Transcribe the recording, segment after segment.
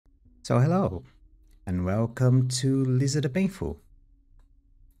So hello, and welcome to Lizard the Painful.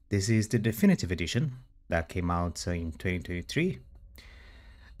 This is the definitive edition that came out in 2023,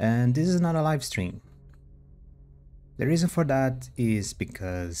 and this is not a live stream. The reason for that is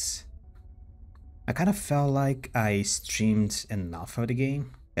because I kind of felt like I streamed enough of the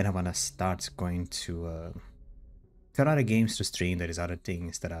game, and I want to start going to other games to stream. There is other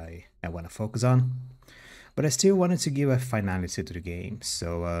things that I want to focus on, but I still wanted to give a finality to the game,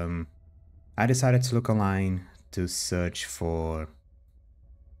 so I decided to look online to search for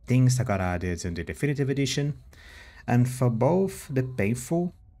things that got added in the definitive edition, and for both the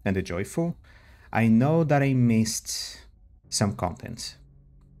painful and the joyful, I know that I missed some content,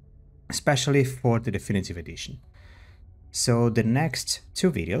 especially for the definitive edition. So the next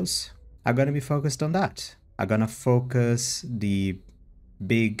two videos are gonna be focused on that. I'm gonna focus the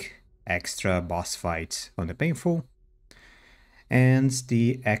big extra boss fight on the painful and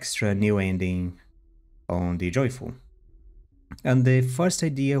the extra new ending on the joyful. And the first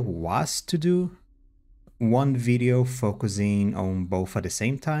idea was to do one video focusing on both at the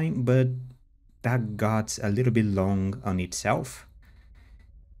same time, but that got a little bit long on itself.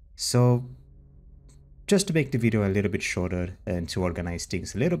 So just to make the video a little bit shorter and to organize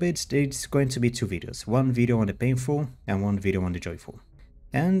things a little bit, it's going to be two videos. One video on the painful and one video on the joyful.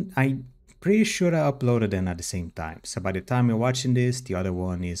 And I'm pretty sure I uploaded them at the same time. So by the time you're watching this, the other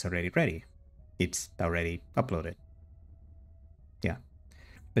one is already ready. It's already uploaded. Yeah.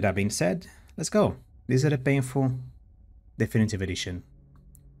 With that being said, let's go. These are the painful definitive edition.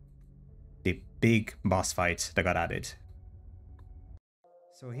 The big boss fight that got added.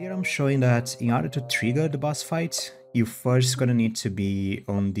 So here I'm showing that in order to trigger the boss fight, you first gonna need to be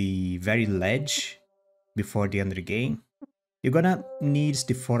on the very ledge before the end of the game. You're gonna need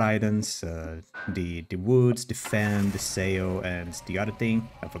the four items, the woods, the fan, the sail, and the other thing,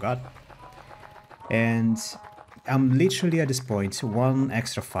 I forgot. And I'm literally at this point, one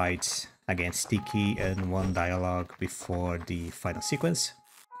extra fight against Sticky and one dialogue before the final sequence.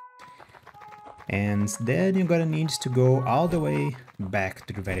 And then you're gonna need to go all the way back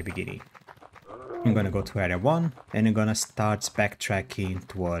to the very beginning. You're gonna go to area 1 and you're gonna start backtracking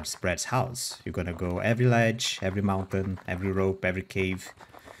towards Brad's house. You're gonna go every ledge, every mountain, every rope, every cave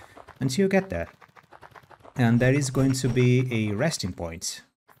until you get there. And there is going to be a resting point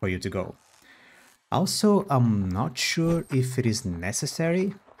for you to go. Also, I'm not sure if it is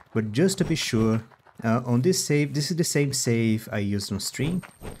necessary, but just to be sure, on this save, this is the same save I used on stream.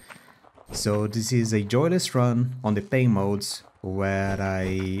 So this is a joyless run on the pain modes where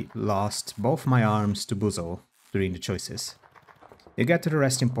I lost both my arms to Buzo during the choices. You get to the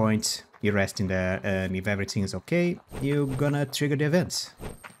resting point, you rest in there, and if everything is okay, you're gonna trigger the events.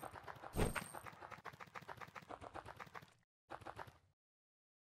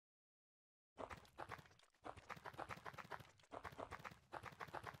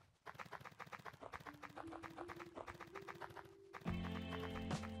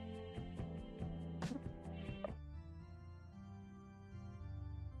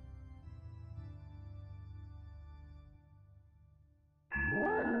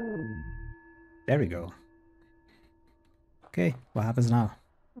 There we go. Okay, what happens now?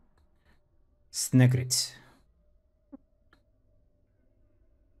 Snegrit.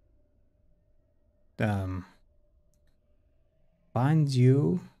 Find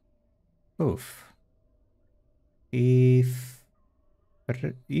you. Oof. If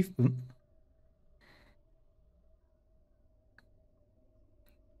it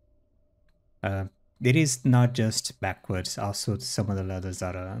is not just backwards, also some of the letters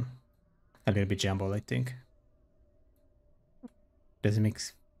are a little bit jumbled, I think. Doesn't make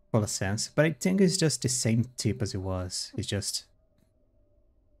full of sense, but I think it's just the same tip as it was. It's just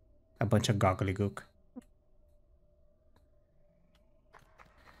a bunch of gobbledygook.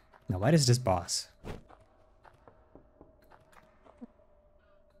 Now, what is this boss?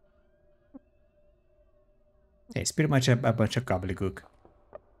 Yeah, it's pretty much a bunch of gobbledygook.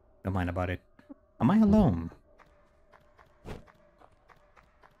 Don't mind about it. Am I alone?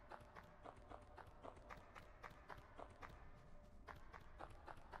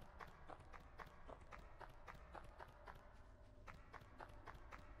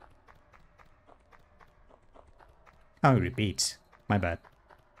 Oh, it repeats. My bad.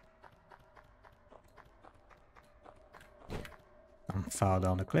 Fall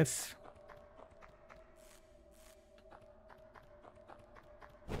down the cliff.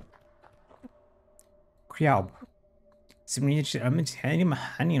 Kriab.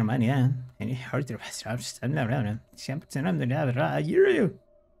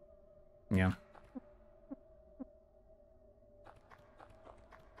 Yeah.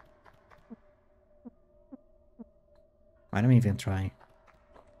 Why don't I even try?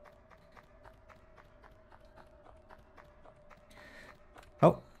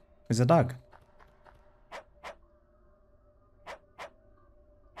 Oh, there's a dog.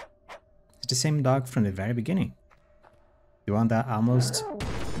 It's the same dog from the very beginning. The one that almost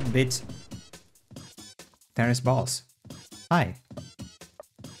bit Terrace balls. Hi.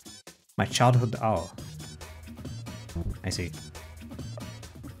 My childhood owl. I see.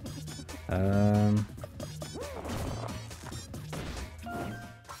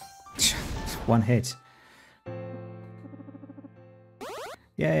 One hit.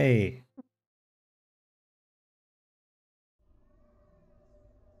 Yay.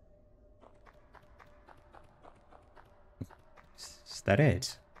 Is that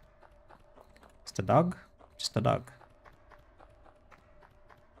it? Just a dog? Just a dog.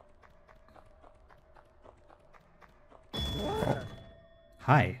 Oh.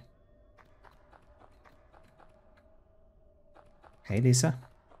 Hi. Hey, Lisa.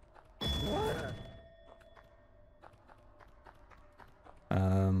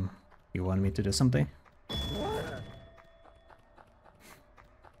 You want me to do something?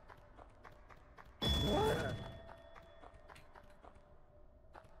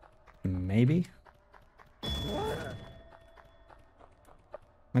 Maybe? Am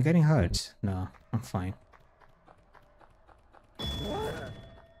I getting hurt? No, I'm fine. You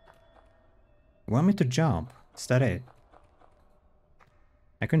want me to jump? Is that it?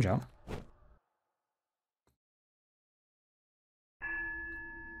 I can jump.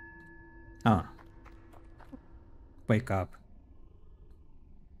 Ah. Wake up.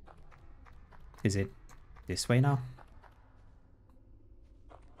 Is it this way now?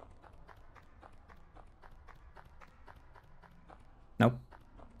 Nope.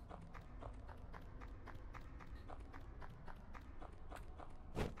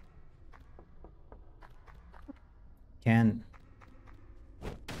 Can...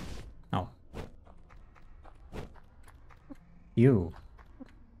 Oh. You.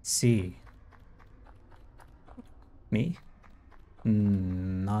 See. Me?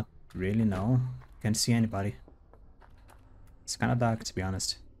 Not really, no. Can't see anybody. It's kinda dark, to be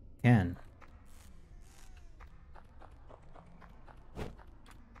honest. Can.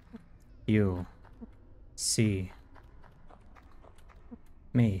 You. See.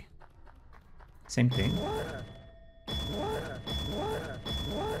 Me. Same thing.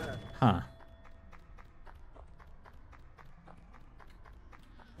 Huh.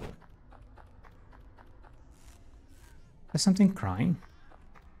 There's something crying.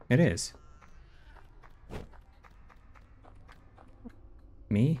 It is.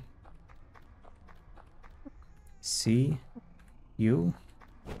 Me. See. You.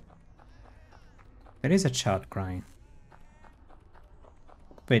 There is a child crying.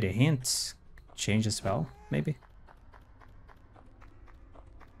 Wait, the hints change as well, maybe?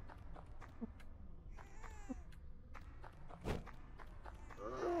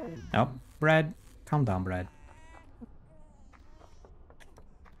 Oh, Brad. Calm down, Brad.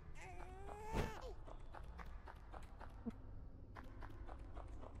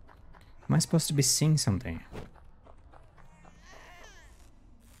 Am I supposed to be seeing something?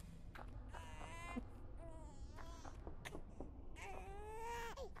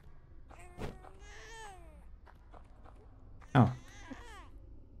 Oh.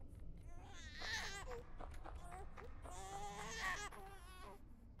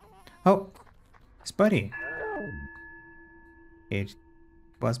 Oh, it's Buddy. It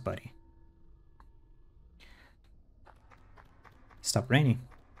was Buddy. Stop raining.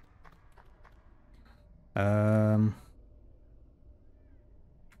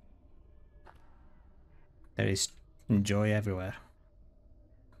 There is joy everywhere.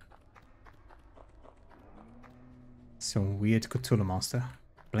 Some weird Cthulhu monster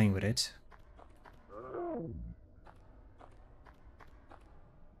playing with it.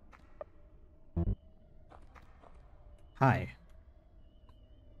 Hi.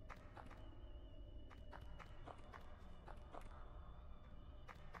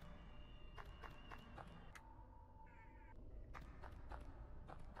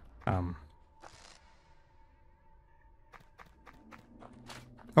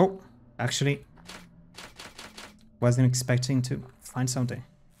 Oh, actually, wasn't expecting to find something.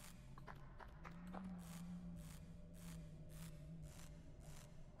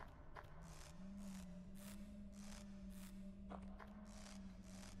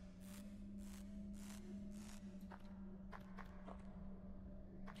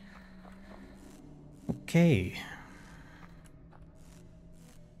 Okay.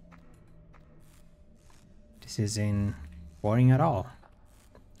 This isn't boring at all.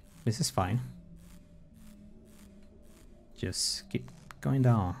 This is fine. Just keep going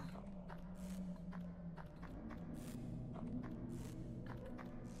down.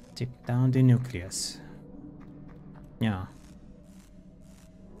 Deep down the nucleus. Yeah.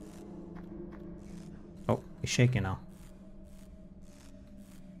 Oh, it's shaking now.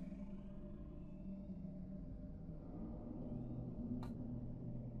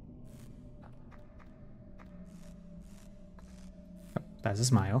 Oh, that's a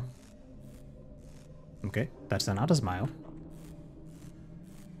smile. Okay, that's another smile.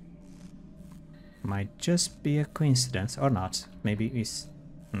 Might just be a coincidence, or not. Maybe it's...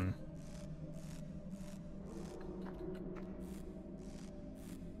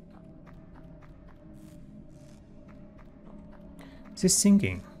 She's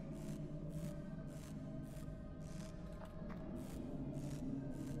singing.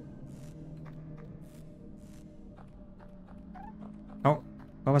 Oh,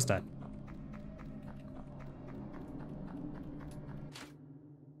 what was that?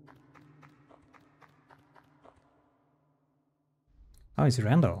 Oh, it's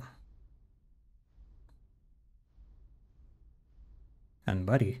Randall. And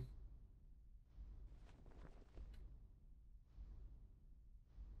Buddy.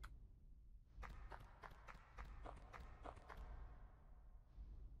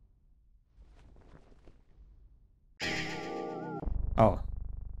 Oh.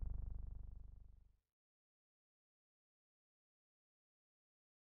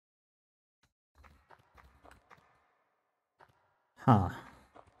 Huh.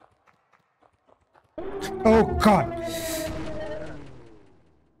 Oh god!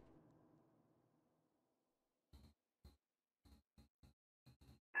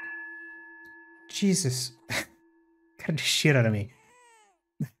 Jesus. Scared the shit out of me.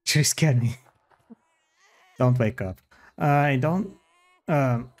 She scared me. Don't wake up. I don't...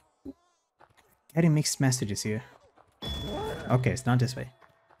 Getting mixed messages here. Okay, it's not this way.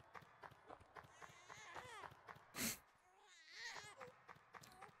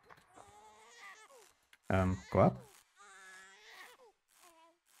 Go up.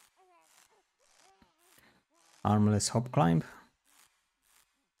 Armless hop climb.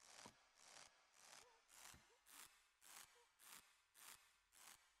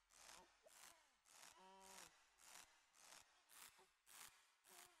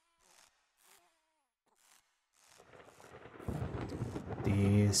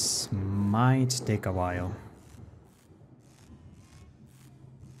 This might take a while.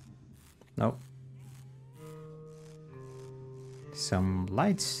 Nope. Some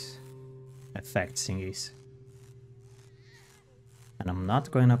lights effect thingies. And I'm not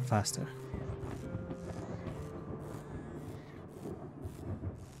going up faster.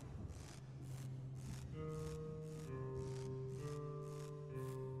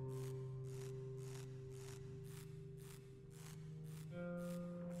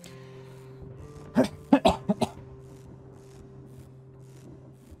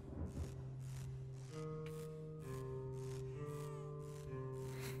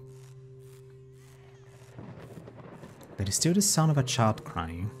 There is still the sound of a child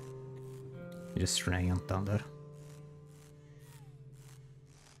crying. Just rain and thunder.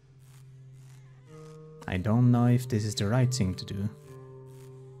 I don't know if this is the right thing to do.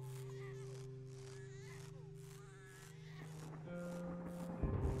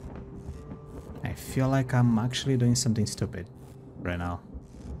 I feel like I'm actually doing something stupid right now.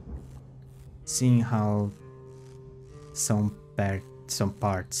 Seeing how some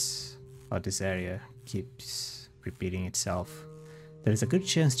parts of this area keeps repeating itself. There's a good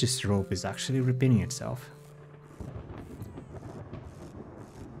chance this rope is actually repeating itself.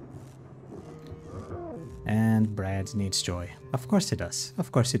 And Brad needs joy. Of course he does.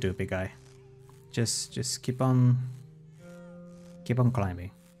 Of course you do, big guy. Just keep on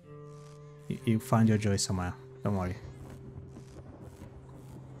climbing. You find your joy somewhere. Don't worry.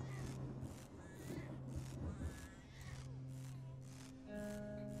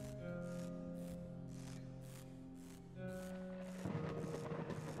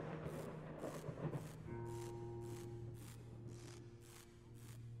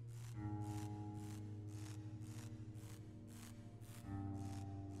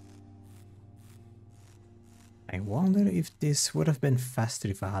 I wonder if this would have been faster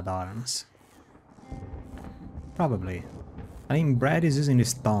if I had arms. Probably. I mean, Brad is using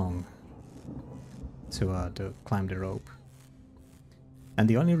this thong to climb the rope. And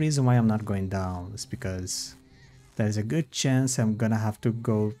the only reason why I'm not going down is because there's a good chance I'm gonna have to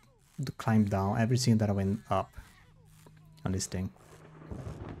go to climb down everything that I went up on this thing.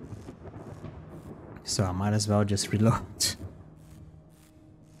 So I might as well just reload.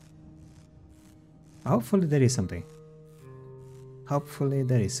 Hopefully there is something. Hopefully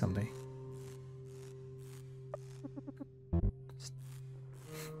there is something.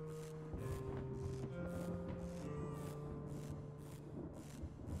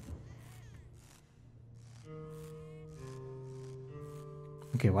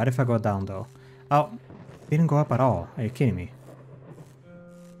 Okay, what if I go down though? Oh, didn't go up at all. Are you kidding me?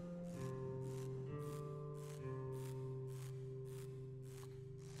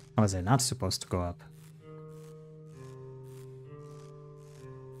 Or was I not supposed to go up?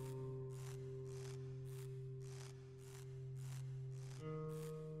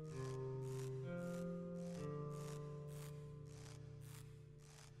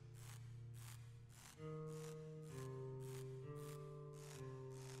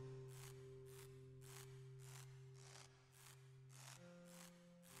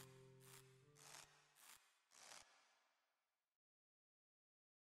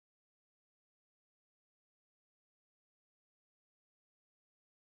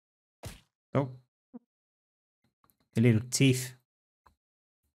 Oh. A little thief.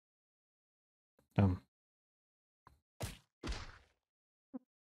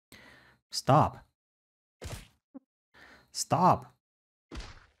 Stop. Stop.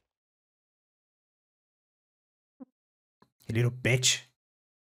 You little bitch.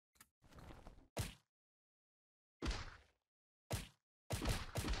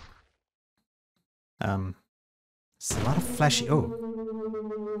 It's a lot of flashy. Oh.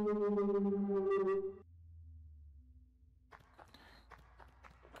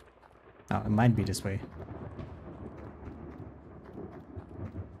 Oh, it might be this way.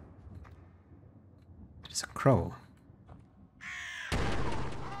 There's a crow.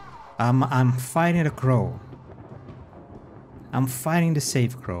 I'm fighting a crow. I'm fighting the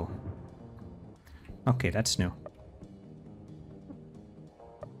safe crow. Okay, that's new.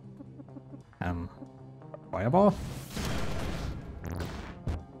 Fireball?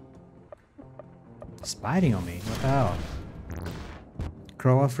 It's biting on me. What the hell?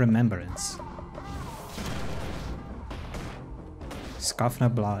 Crow of Remembrance. Scoffner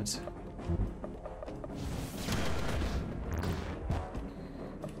Blood.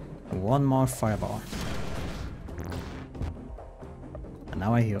 One more fireball. And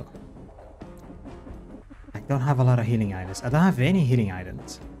now I heal. I don't have a lot of healing items. I don't have any healing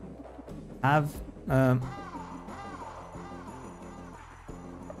items. I have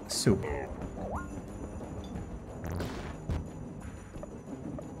soup.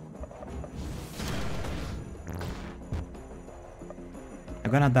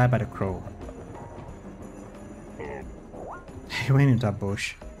 I'm gonna die by the crow. He went into a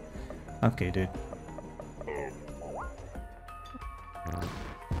bush. Okay, dude.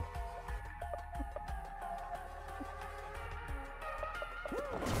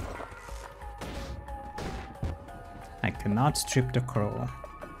 I cannot strip the crow.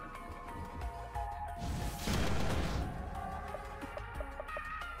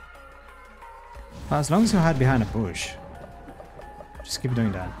 Well, as long as you hide behind a bush, just keep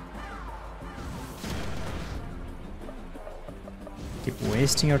doing that. Keep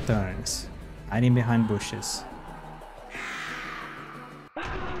wasting your turns, hiding behind bushes.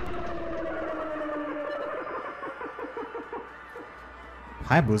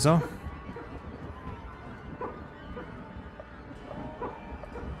 Hi, Buzo.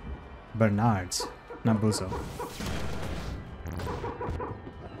 Bernard's, not Buzo.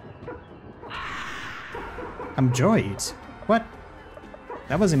 I'm Joyed. What?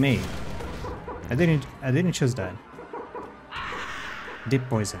 That wasn't me. I didn't choose that. Deep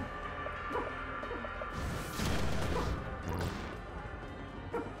poison.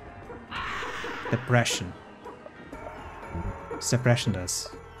 Depression. Suppression does.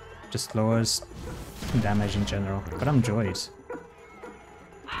 Just lowers damage in general. But I'm Joyed.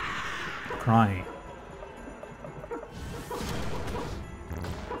 Crying.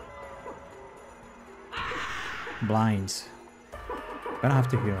 Blinds. Gonna have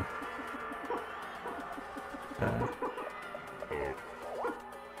to heal.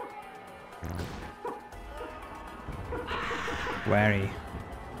 Wary.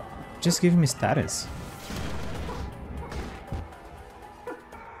 Just give me status.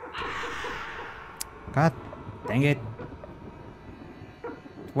 God dang it.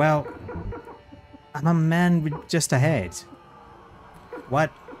 Well, I'm a man with just a head.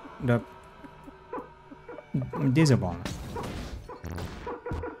 What the... Diesel bomb.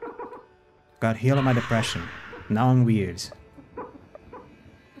 Got heal on my depression. Now I'm weird.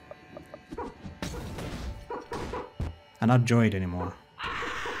 I'm not joyed anymore.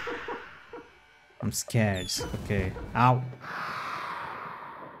 I'm scared. Okay. Ow.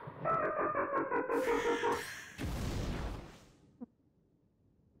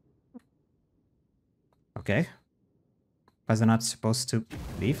 Okay. Was I not supposed to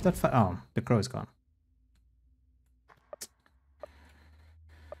leave that oh, the crow is gone.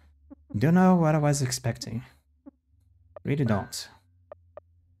 Don't know what I was expecting. Really don't.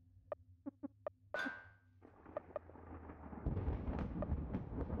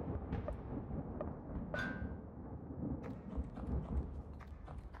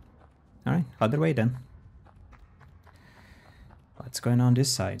 Alright, other way then. What's going on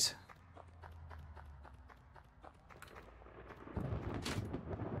this side?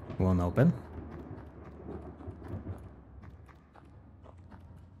 Won't open.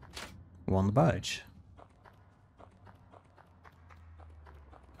 Won't budge.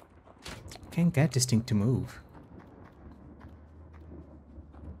 Can't get this thing to move.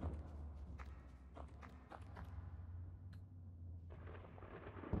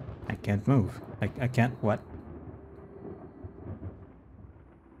 I can't move. I can't what?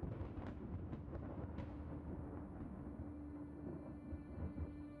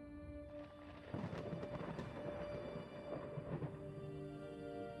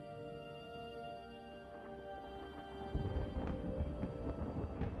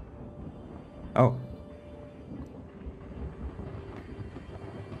 Oh.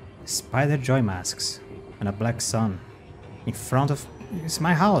 Spider joy masks and a black sun in front of... It's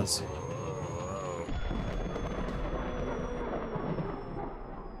my house.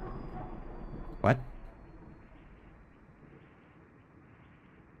 What?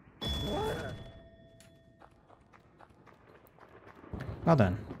 Well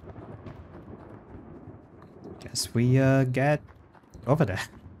done. Guess we get over there.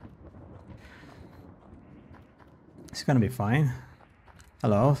 It's gonna be fine.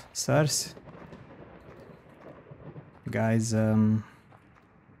 Hello, sirs. You guys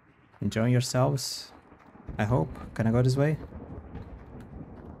enjoying yourselves? I hope. Can I go this way?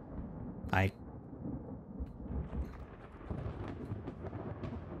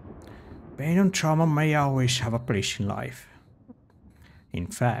 Pain and trauma may always have a place in life. In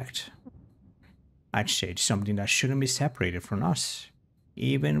fact, I'd say it's something that shouldn't be separated from us,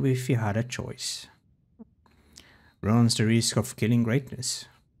 even if we had a choice. Runs the risk of killing greatness.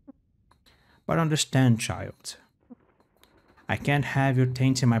 But understand, child, I can't have you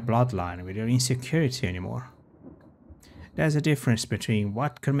tainting my bloodline with your insecurity anymore. There's a difference between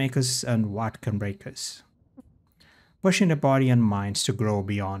what can make us and what can break us. Pushing the body and mind to grow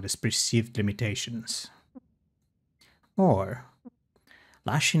beyond its perceived limitations. Or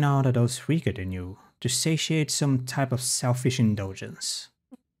lashing out at those weaker than you to satiate some type of selfish indulgence.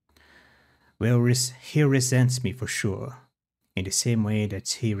 Well, he resents me for sure, in the same way that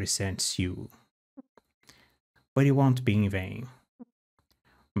he resents you. But it won't be in vain.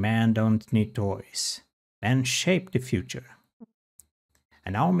 Men don't need toys. Men shape the future.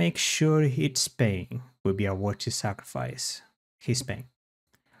 And I'll make sure its pain will be a worthy sacrifice. His pain.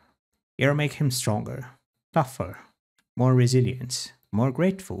 It'll make him stronger, tougher, more resilient, more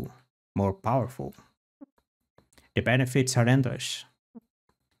grateful, more powerful. The benefits are endless.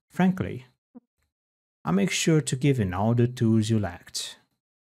 Frankly, I'll make sure to give him all the tools you lacked.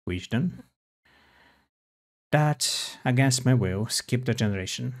 Wisdom. That, against my will, skipped a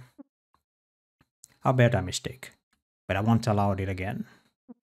generation. I'll bear that mistake, but I won't allow it again.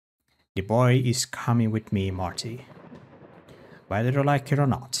 The boy is coming with me, Marty. Whether you like it or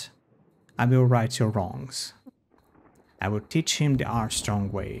not, I will right your wrongs. I will teach him the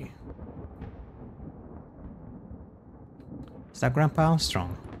Armstrong way. Is that Grandpa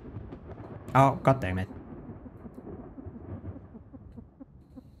Armstrong? Oh, god damn it.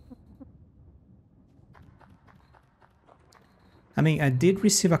 I mean, I did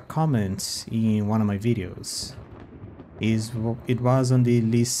receive a comment in one of my videos. It was on the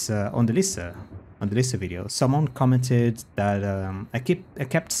Lisa video. Someone commented that I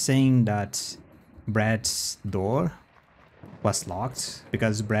kept saying that Brad's door was locked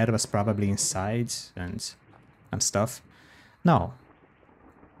because Brad was probably inside and stuff. No.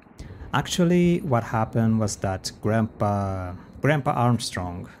 Actually, what happened was that Grandpa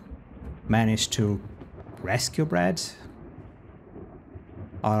Armstrong managed to rescue Brad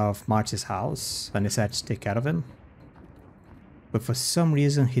out of Marty's house and decided to take care of him. But for some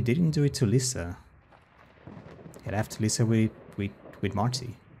reason he didn't do it to Lisa. He left Lisa with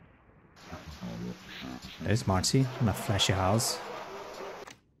Marty. There's Marty in a flashy house.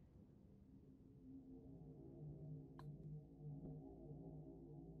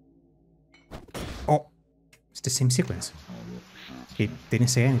 Oh! It's the same sequence. He didn't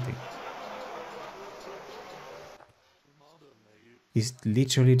say anything. It's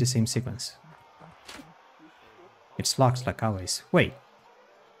literally the same sequence. It's locked like always. Wait.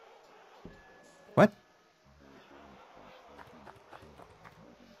 What?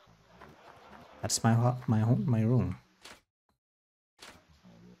 That's my home, my room.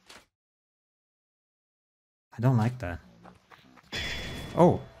 I don't like that.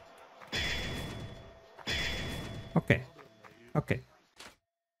 Oh, okay, okay.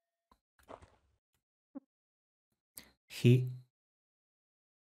 He,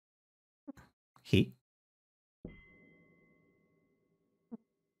 he.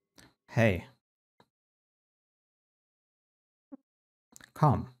 Hey,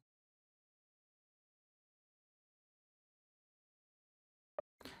 come.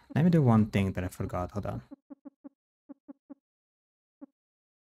 Let me do one thing that I forgot. Hold on.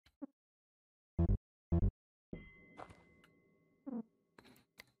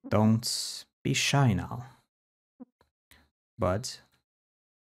 Don't be shy now, bud.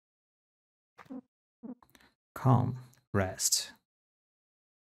 Come, rest.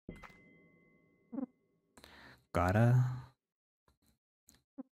 Gotta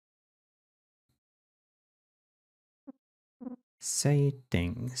say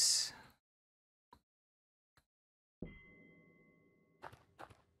things.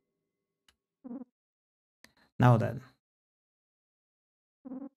 Now then,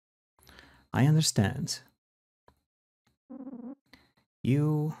 I understand.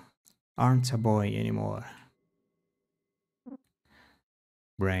 You aren't a boy anymore.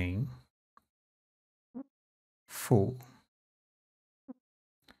 Brain full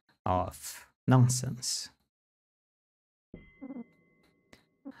of nonsense.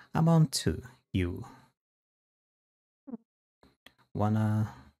 I'm on to you.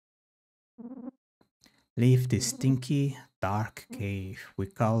 Wanna leave this stinky, dark cave we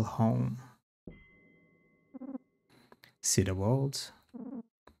call home? See the world?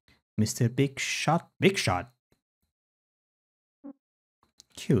 Mr. Big Shot? Big Shot?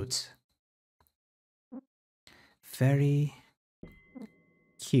 Cute. Very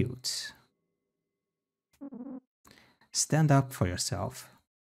cute. Stand up for yourself.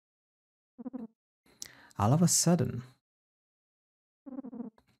 All of a sudden,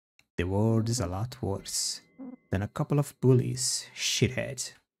 the world is a lot worse than a couple of bullies,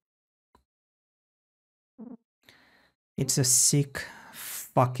 shithead. It's a sick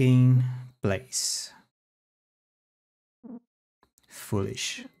fucking place.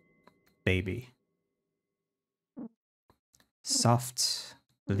 Foolish baby. Soft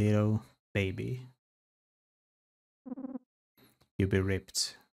little baby. You'll be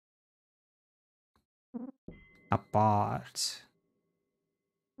ripped apart,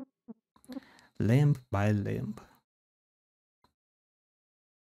 limb by limb,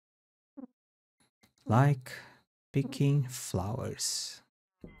 like picking flowers.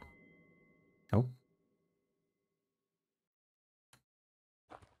 Oh,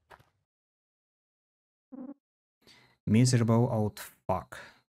 miserable old fuck.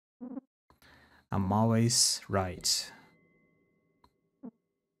 I'm always right.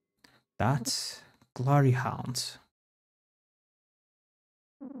 That glory hound.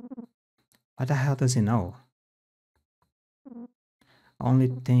 What the hell does he know? Only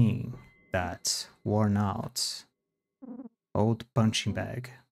thing that worn out old punching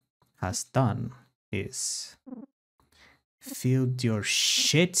bag has done is filled your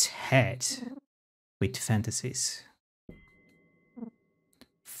shit head with fantasies.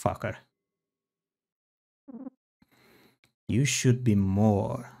 Fucker. You should be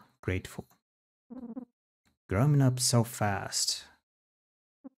more grateful. Growing up so fast.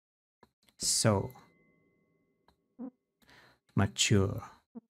 So mature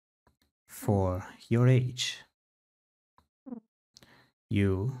for your age.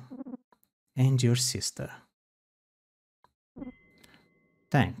 You and your sister.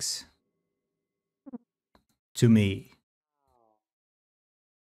 Thanks. To me.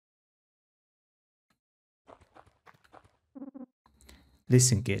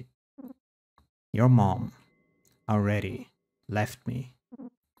 Listen, kid. Your mom already left me.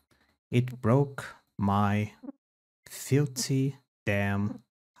 It broke my filthy damn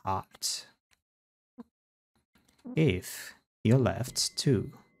heart. If you left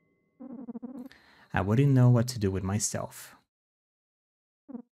too, I wouldn't know what to do with myself.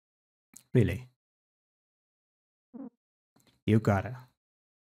 Really. You gotta.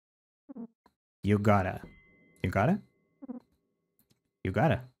 You gotta. You gotta? You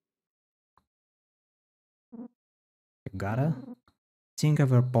gotta. You gotta think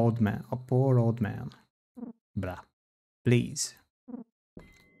of a old man, a poor old man. Bruh. Please.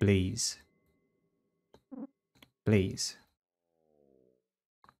 Please. Please.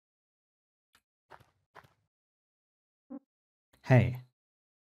 Hey.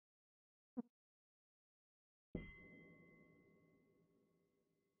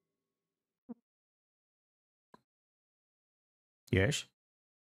 Yes.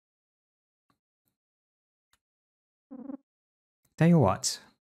 Tell you what.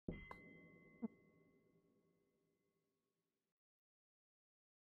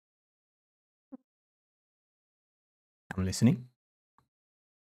 I'm listening.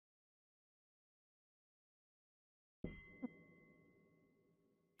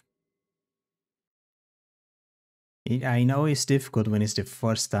 I know it's difficult when it's the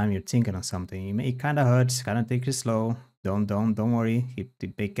first time you're thinking of something. It kind of hurts. Kind of take it slow. Don't worry.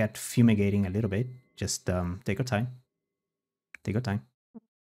 It may get fumigating a little bit. Just take your time. Take your time.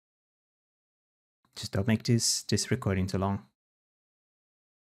 Just don't make this recording too long.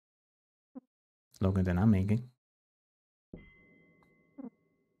 Longer than I'm making.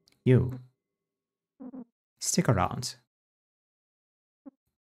 You stick around.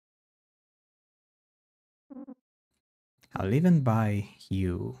 I'll even buy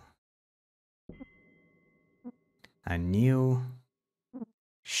you a new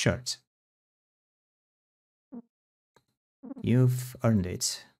shirt. You've earned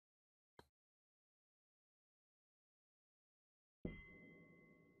it.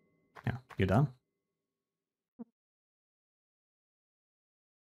 Yeah, you done?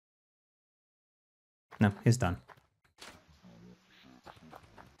 No, he's done.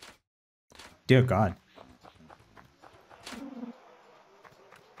 Dear God.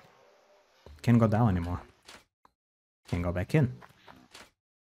 Can't go down anymore. Can't go back in.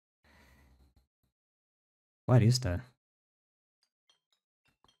 What is that?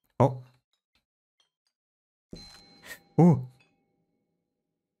 Oh. Oh.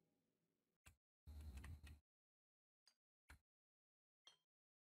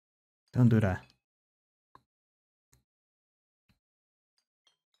 Don't do that.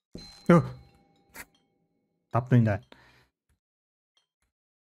 Oh. Stop doing that.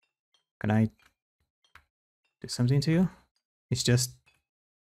 Can I do something to you? It's just...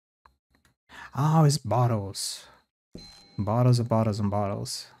 Oh, it's bottles. Bottles and bottles and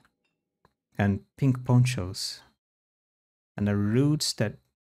bottles. And pink ponchos. And the roots that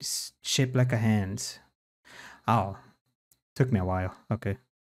is shaped like a hand. Oh. Took me a while. Okay.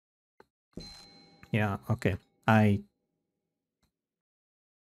 Yeah, okay.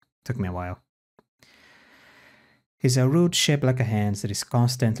 Took me a while. It's a root shaped like a hand that is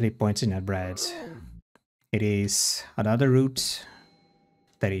constantly pointing at Brad. It is another root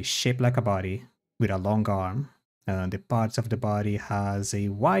that is shaped like a body with a long arm. The parts of the body has a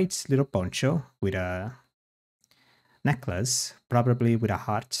white little poncho with a necklace, probably with a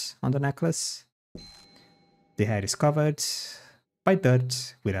heart on the necklace. The head is covered by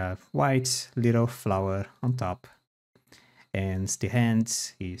dirt with a white little flower on top. And the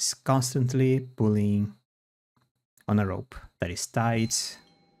hand is constantly pulling on a rope that is tied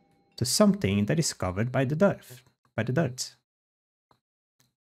to something that is covered by the dirt.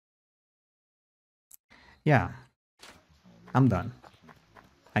 Yeah, I'm done.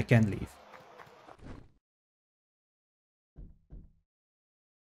 I can't leave.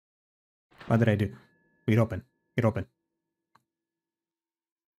 What did I do? It opened. It opened.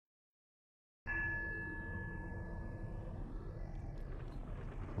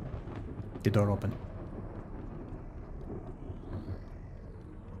 The door opened.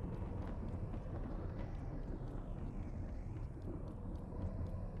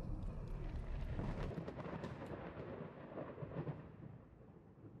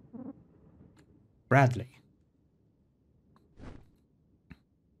 Bradley.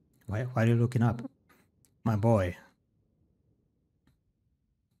 Why are you looking up? My boy.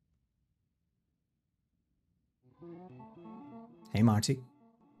 Hey, Marty.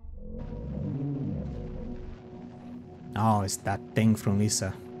 Oh, it's that thing from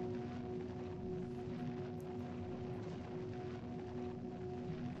Lisa.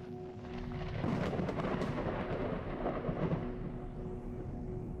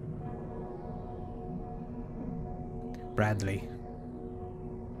 Bradley.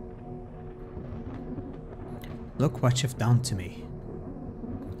 Look what you've done to me.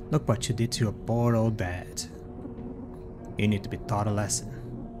 Look what you did to your poor old dad. You need to be taught a lesson.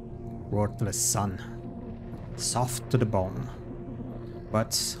 Worthless son. Soft to the bone.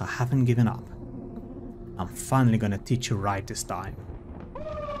 But I haven't given up. I'm finally gonna teach you right this time.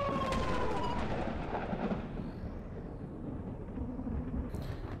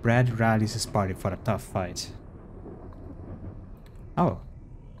 Brad rallies his party for a tough fight. Oh.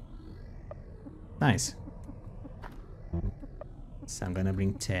 Nice. So I'm gonna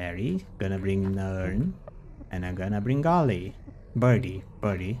bring Terry, gonna bring Nern, and I'm gonna bring Golly. Birdie.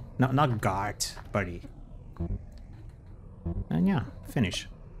 No, not Gart. Birdie. And yeah, finish.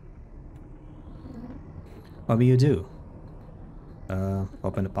 What will you do?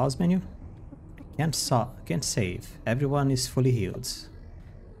 Open the pause menu. Can't save. Everyone is fully healed.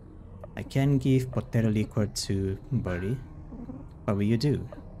 I can give potato liquor to Birdie. What will you do?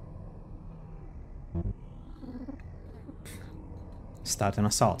 Start an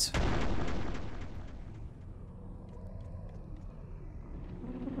assault.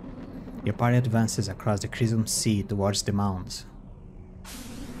 Your party advances across the Crimson Sea towards the mound.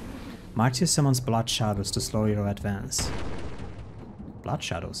 Marty summons Blood Shadows to slow your advance. Blood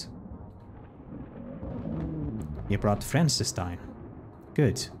Shadows? You brought friends this time.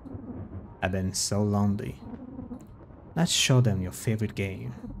 Good. I've been so lonely. Let's show them your favorite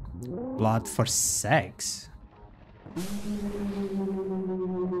game. Blood for sex.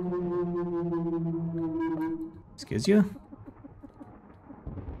 Excuse you?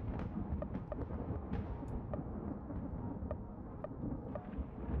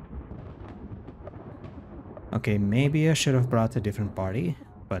 Okay, maybe I should have brought a different party,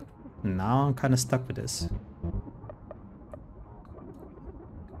 but now I'm kind of stuck with this.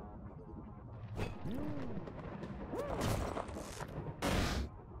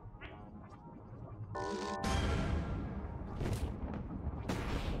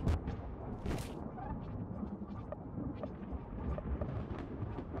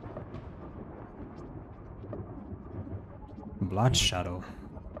 Blood Shadow.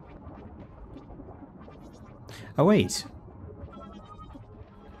 Oh wait.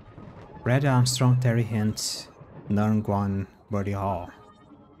 Red Armstrong, Terry Hint, Nern Guan, Birdie Hall.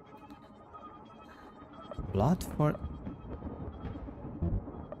 Blood for...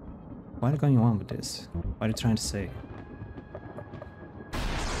 What are you going on with this? What are you trying to say?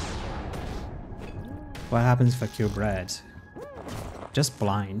 What happens if I kill Brad? Just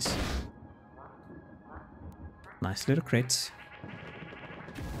blind. Nice little crit.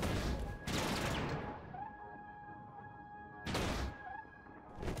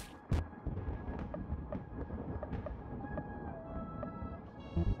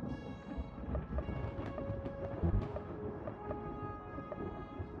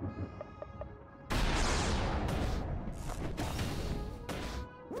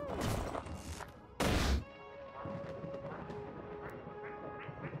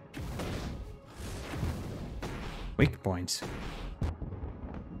 Weak points.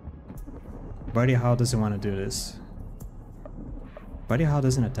 Birdie Howe doesn't want to do this. Birdie Howe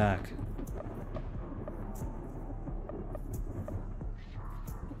doesn't attack.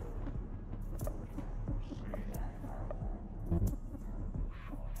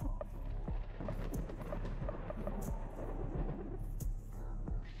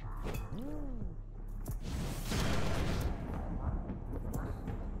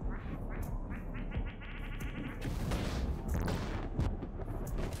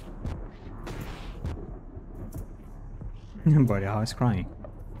 Birdie Howe is crying.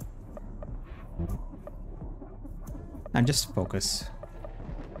 And just focus.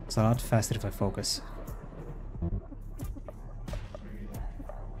 It's a lot faster if I focus.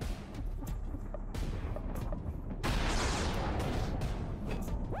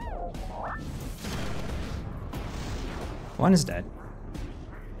 One is dead.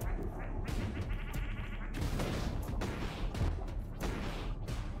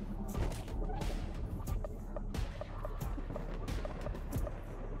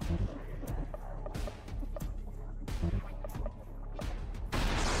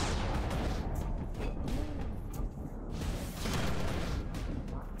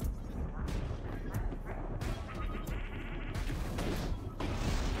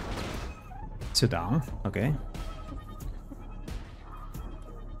 Two down, okay.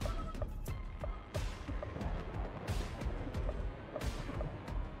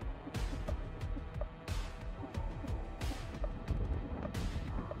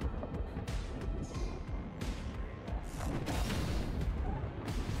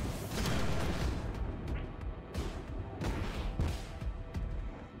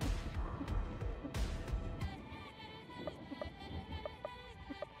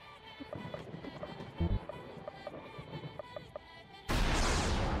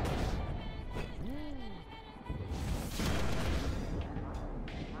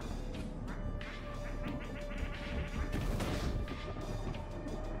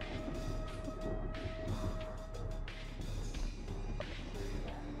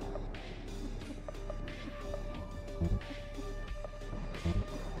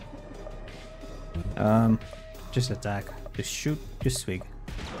 Just attack. Just shoot. Just swig.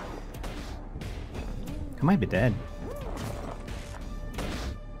 I might be dead.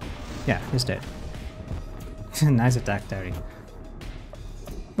 Yeah, he's dead. Nice attack, Terry.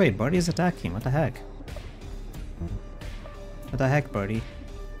 Wait, Birdie is attacking. What the heck? What the heck, birdie?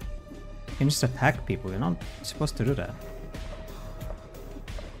 You can just attack people, you're not supposed to do that.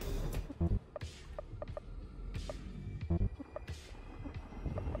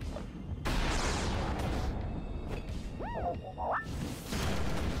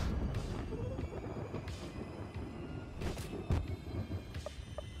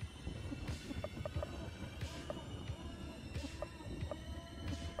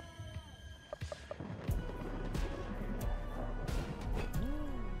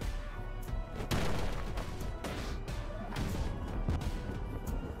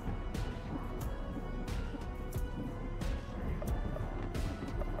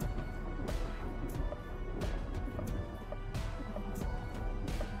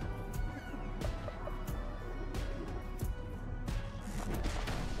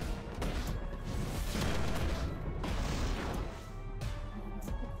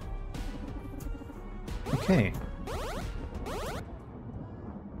 Okay.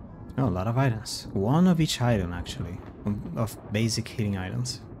 Oh, a lot of items. One of each item, actually. Of basic healing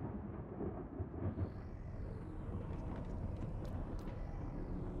items.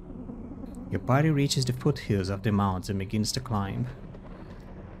 Your party reaches the foothills of the mountains and begins to climb.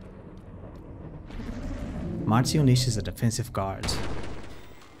 Marty unleashes a defensive guard.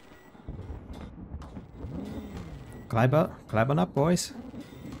 Climb on up, boys.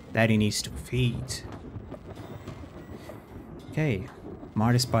 Daddy needs to feed. Okay,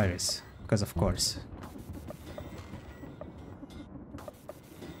 Marty spiders, because of course.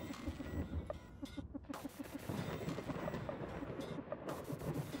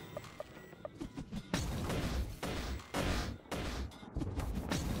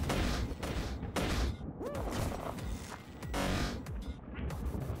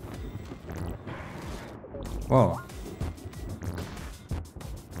 Whoa.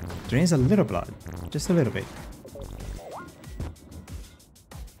 Drains a little blood, just a little bit.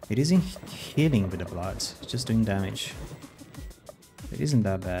 It isn't healing with the blood, it's just doing damage. It isn't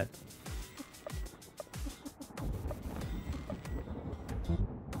that bad.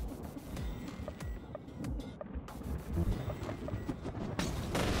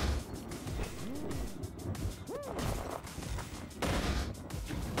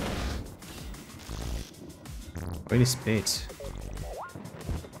 Really spit.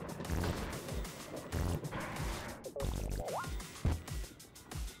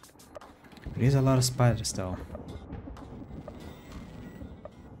 There's a lot of spiders though.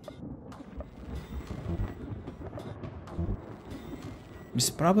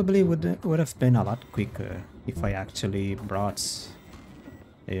 This probably would have been a lot quicker if I actually brought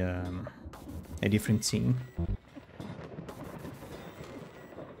a different team.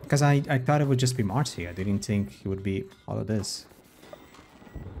 Because I thought it would just be Marty. I didn't think it would be all of this.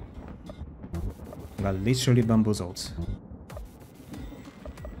 I got literally bamboozled.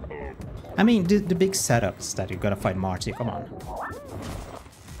 I mean, the big setups that you gotta fight Marty, come on.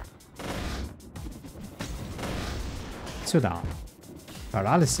 2 down.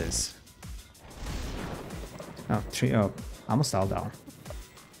 Paralysis. Oh, 3, oh, almost all down.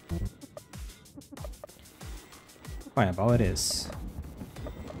 Fireball it is.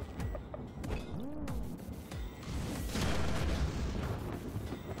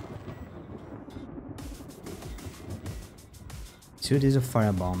 Two diesel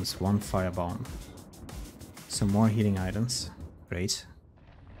fire bombs, 1 fire bomb. Some more healing items. Great.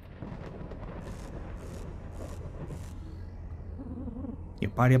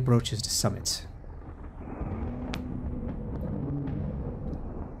 Your party approaches the summit.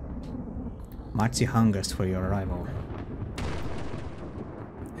 Marty hungers for your arrival.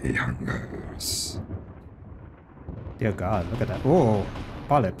 He hungers. Dear God, look at that. Oh,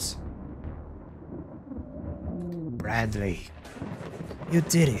 polyps. Bradley. You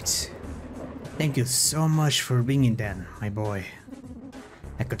did it. Thank you so much for bringing them, my boy.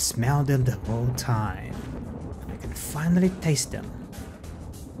 I could smell them the whole time. I can finally taste them.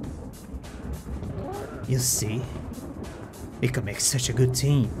 You see, we could make such a good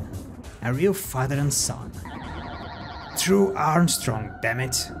team. A real father and son. True Armstrong, damn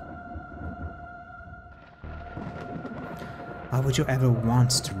it. Why would you ever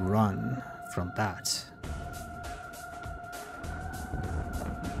want to run from that?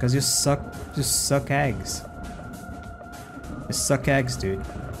 Because you suck eggs. You suck eggs, dude.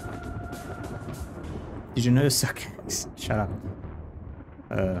 Did you know you suck eggs? Shut up.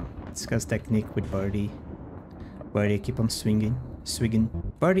 Discuss technique with Birdie. Birdie, keep on swinging.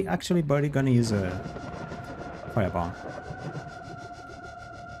 Birdie gonna use a firebomb.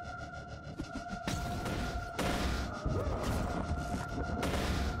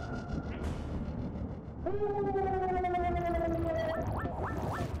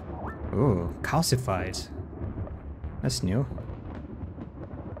 Ooh, calcified. That's new.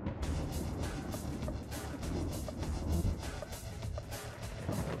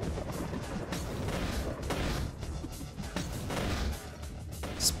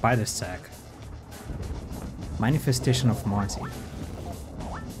 Spider sack. Manifestation of Marty.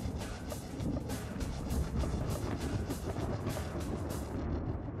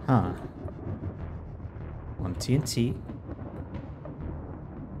 Huh. On TNT.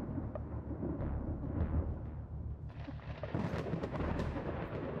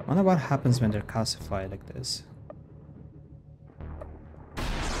 Wonder what happens when they're calcified like this.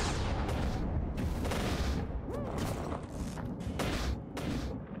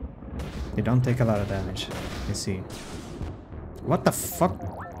 They don't take a lot of damage. You see. What the fuck?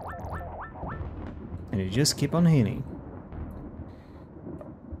 And you just keep on healing.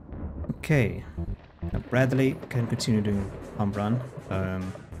 Okay. Now Bradley can continue doing home run.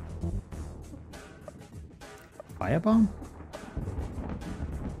 Firebomb?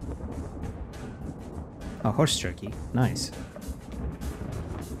 Oh, horse jerky. Nice.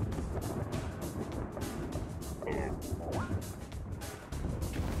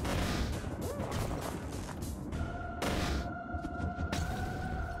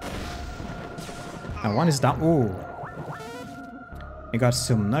 And one is down. Ooh. I got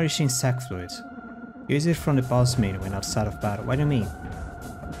some nourishing sac fluid. Use it from the pulse meter when outside of battle. What do you mean?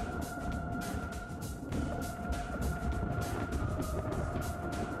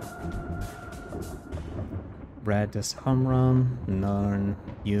 Brad does home run. Narn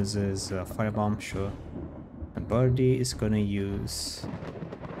uses firebomb, sure. And Birdie is gonna use...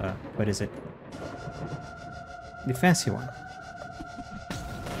 what is it? The fancy one.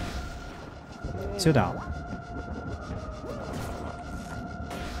 2 down.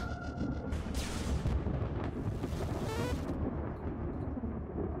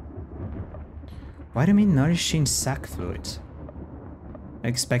 Why do you mean nourishing sac fluid?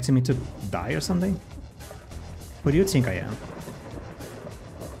 Expecting me to die or something? Who do you think I am?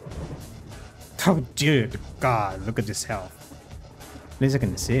 Oh dude, god, look at this health. At least I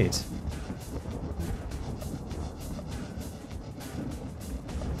can see it.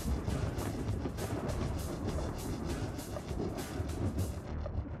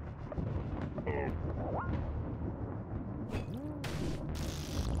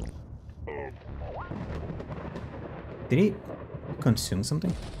 Did he consume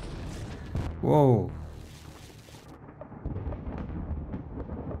something? Whoa.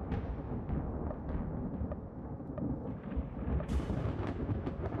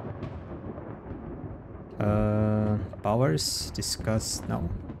 Powers, discuss, no,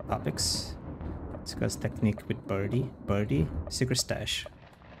 topics. Discuss technique with Birdie. Birdie, secret stash.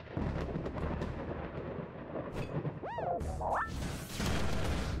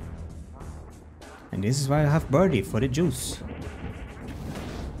 And this is why I have Birdie, for the juice.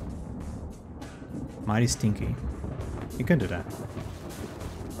 Mighty stinky. You can do that.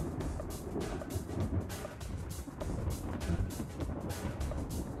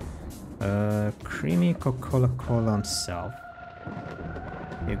 Creamy Coca-Cola on self.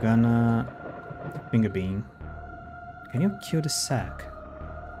 You're gonna... finger bean. Can you kill the sack?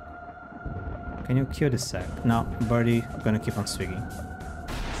 Can you kill the sack? No, Birdie gonna keep on swigging.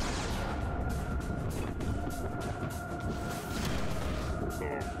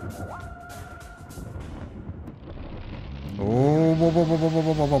 Oh, whoa, whoa, whoa, whoa,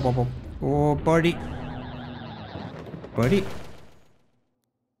 whoa, whoa, whoa, whoa. Oh, Birdie. Birdie.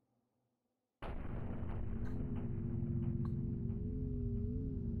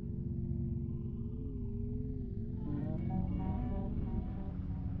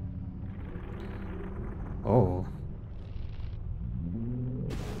 Oh.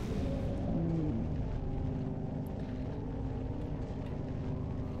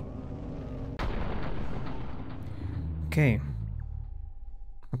 Okay.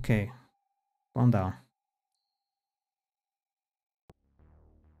 Okay. Calm down.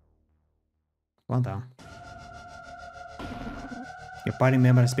 Calm down. Your party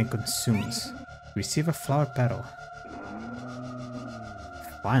member has been consumed. Receive a flower petal.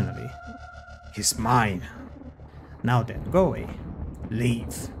 Finally. He's mine. Now then, go away.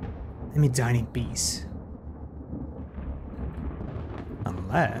 Leave. Let me dine in peace.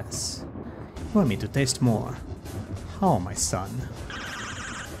 Unless you want me to taste more. Oh, my son.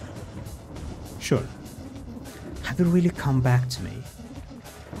 Sure. Have you really come back to me?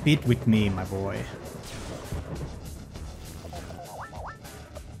 Feed with me, my boy.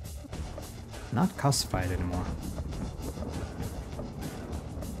 Not calcified anymore.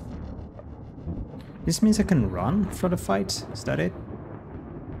 This means I can run for the fight? Is that it?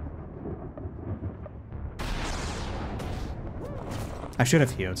 I should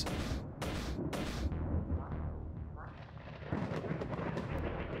have healed.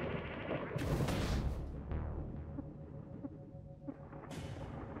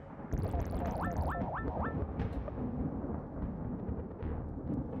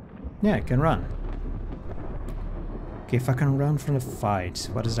 Yeah, I can run. Okay, if I can run from the fight,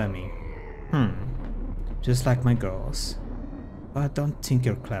 what does that mean? Just like my girls. But I don't think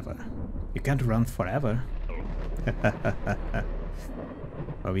you're clever. You can't run forever.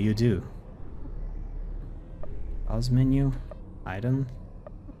 What will you do? Pause menu, item,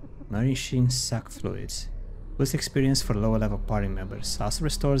 nourishing sac fluids. Boost experience for lower level party members. Also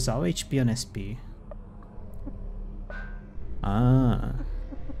restores all HP and SP. Ah.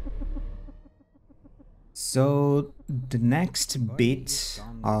 So the next bit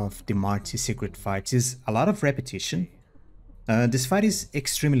of the Marty secret fight is a lot of repetition. This fight is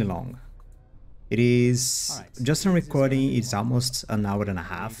extremely long. It is, just on recording, it's almost an hour and a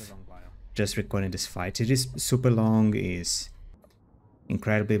half just recording this fight. It is super long, is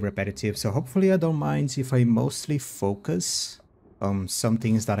incredibly repetitive, so hopefully I don't mind if I mostly focus on some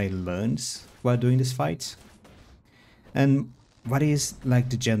things that I learned while doing this fight. And what is like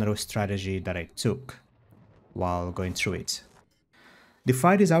the general strategy that I took while going through it. The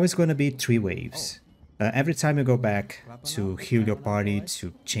fight is always going to be 3 waves. Every time you go back to heal your party,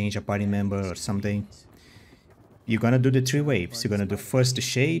 to change a party member or something, you're going to do the 3 waves. You're going to do first the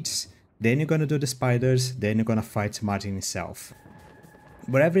shades, then you're going to do the spiders, then you're going to fight Martin himself.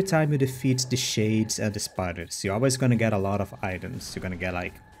 But every time you defeat the shades and the spiders, you're always going to get a lot of items. You're going to get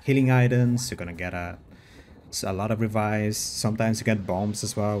like healing items, you're going to get a lot of revives, sometimes you get bombs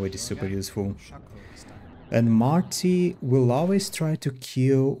as well, which is super useful. And Marty will always try to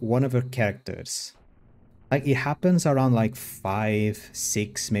kill one of her characters. Like, it happens around like 5,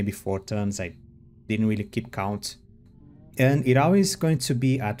 6, maybe 4 turns. I didn't really keep count. And it always going to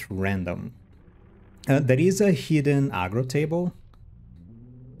be at random. There is a hidden aggro table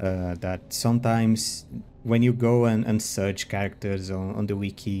that sometimes when you go and search characters on the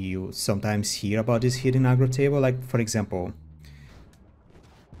wiki, you sometimes hear about this hidden aggro table. Like, for example,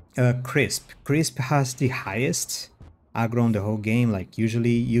 Crisp. Crisp has the highest aggro on the whole game. Like,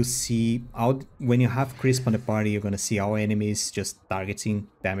 usually you see when you have Crisp on the party, you're gonna see all enemies just targeting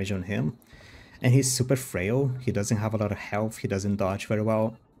damage on him. And he's super frail. He doesn't have a lot of health. He doesn't dodge very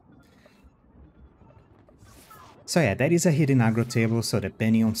well. So yeah, that is a hidden aggro table. So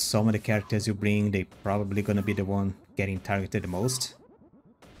depending on some of the characters you bring, they probably gonna be the one getting targeted the most.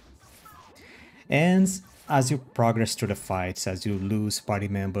 And as you progress through the fights, as you lose party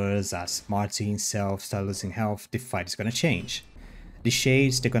members, as Marty himself starts losing health, the fight is gonna change. The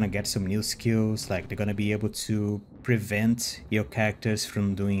Shades, they're gonna get some new skills, like they're gonna be able to prevent your characters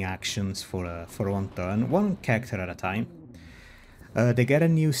from doing actions for one turn, one character at a time. They get a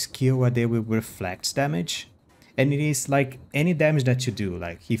new skill where they will reflect damage, and it is like any damage that you do.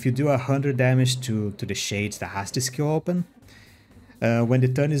 Like if you do 100 damage to the Shades that has the skill open, when the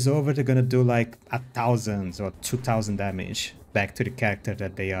turn is over, they're gonna do like 1,000 or 2,000 damage back to the character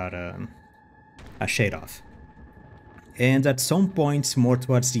that they are a shade of. And at some points more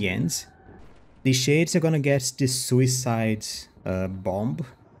towards the end, the Shades are gonna get this suicide bomb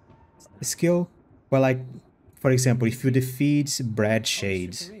skill. Well, like, for example, if you defeat Brad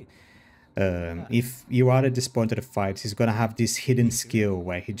Shades, if you are at this point of the fight, he's gonna have this hidden skill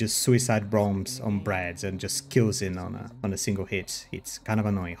where he just suicide bombs on Brad and just kills him on a single hit. It's kind of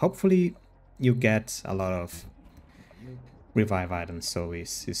annoying. Hopefully you get a lot of revive items, so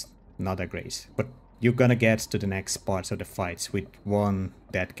it's not that great. But you're gonna get to the next parts of the fights with one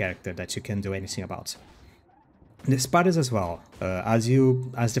dead character that you can do anything about. The spiders as well. As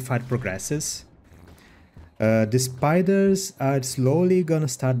the fight progresses, the spiders are slowly gonna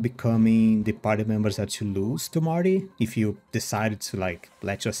start becoming the party members that you lose to Marty, if you decided to like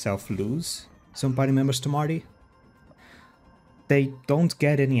let yourself lose some party members to Marty. They don't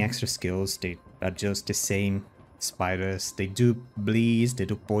get any extra skills, they are just the same spiders. They do bleed, they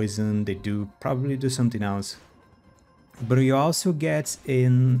do poison, they probably do something else. But you also get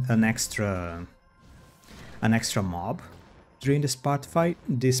in an extra mob during the spider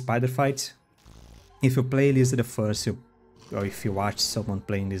fight. If you play Lizard the First, or if you watch someone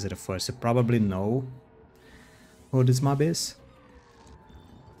playing Lizard the First, you probably know who this mob is.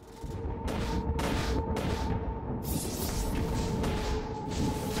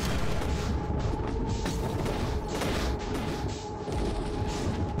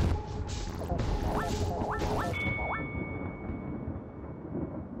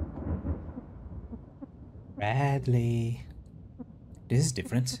 Bradley. This is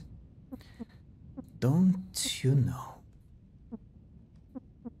different. Don't you know?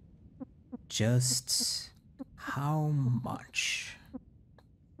 just how much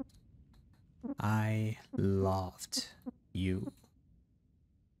I loved you.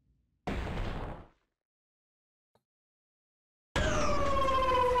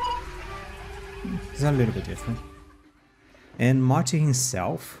 It's a little bit different. And Marty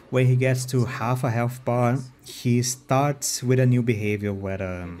himself, when he gets to half a health bar, he starts with a new behavior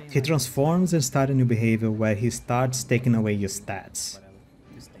where he transforms and starts a new behavior where he starts taking away your stats.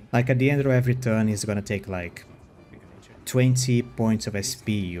 Like at the end of every turn, he's gonna take like 20 points of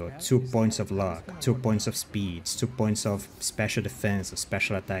SP or 2 points of luck, 2 points of speed, 2 points of special defense or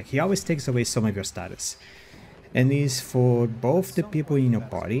special attack. He always takes away some of your status. And is for both the people in your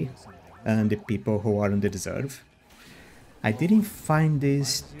party and the people who aren't the deserve. I didn't find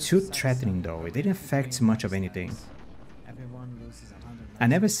this too threatening though, it didn't affect much of anything. I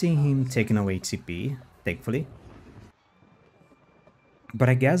never seen him taking away TP, thankfully. But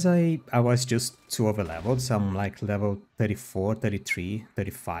I guess I was just too overleveled, so I'm like level 34, 33,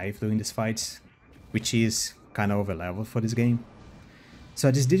 35 doing these fights, which is kind of overleveled for this game. So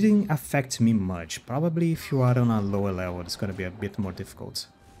this didn't affect me much. Probably if you are on a lower level, it's gonna be a bit more difficult.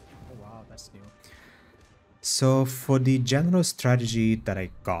 Oh wow, that's new. So for the general strategy that I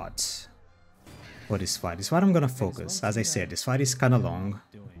got for this fight is what I'm gonna focus. As I said, this fight is kind of long.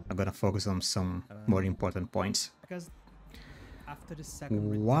 I'm gonna focus on some more important points.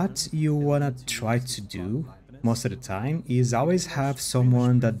 What you wanna try to do most of the time is always have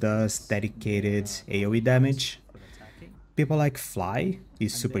someone that does dedicated AoE damage. People like Fly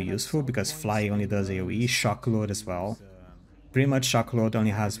is super useful because Fly only does AoE, Shockload as well. Pretty much Shockload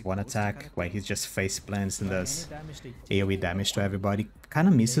only has one attack where he just face plants and does AoE damage to everybody.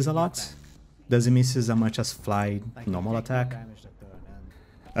 Kinda misses a lot. Doesn't miss as much as Fly normal attack.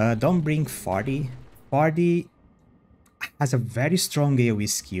 Don't bring Fardy. Fardy has a very strong AoE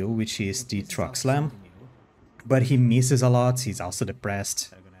skill, which is the Truck Slam. But he misses a lot, he's also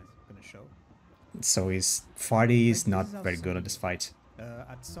depressed. So Fardy is not very good at this fight.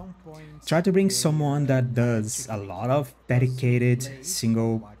 Try to bring someone that does a lot of dedicated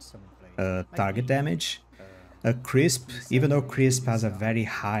single target damage. Crisp, even though Crisp has a very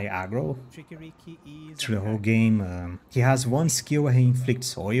high aggro through the whole game, he has one skill where he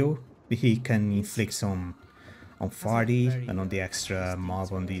inflicts oil. He can inflict some on Fardy and on the extra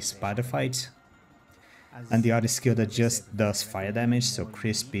mob on the spider fight. And the other skill that just does fire damage, so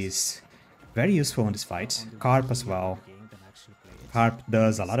Crisp is very useful in this fight. Carp as well. Carp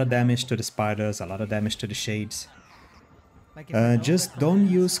does a lot of damage to the spiders, a lot of damage to the shades. Just don't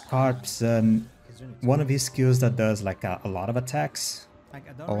use Carp's one of his skills that does like a lot of attacks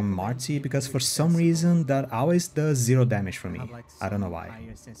on Marty, because for some reason that always does 0 damage for me. I don't know why.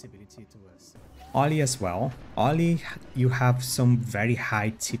 Ollie as well. Ollie, you have some very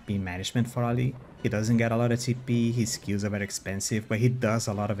high TP management for Ollie. He doesn't get a lot of TP, his skills are very expensive, but he does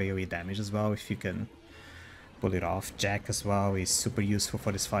a lot of AoE damage as well if you can pull it off. Jack as well is super useful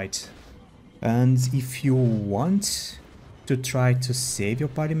for this fight. And if you want to try to save your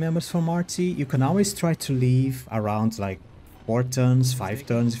party members from Marty, you can always try to leave around like 4 turns, 5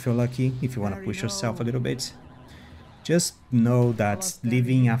 turns if you're lucky, if you want to push yourself a little bit. Just know that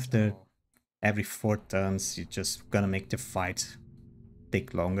leaving after every 4 turns, you're just gonna make the fight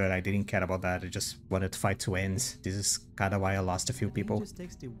take longer. I didn't care about that, I just wanted the fight to end. This is kinda why I lost a few people.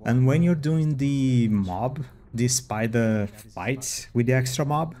 And when you're doing the mob, the spider fight with the extra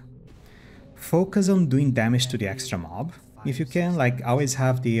mob, focus on doing damage to the extra mob. If you can, like always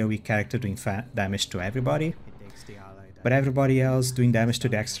have the AoE character doing damage to everybody, but everybody else doing damage to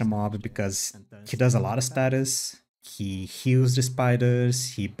the extra mob because he does a lot of status. He heals the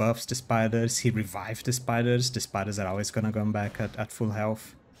spiders, he buffs the spiders, he revives the spiders. The spiders are always gonna come back at full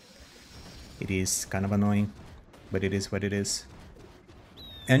health. It is kind of annoying, but it is what it is.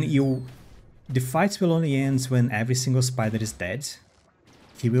 And the fights will only end when every single spider is dead.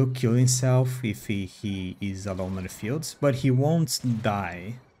 He will kill himself if he is alone on the field, but he won't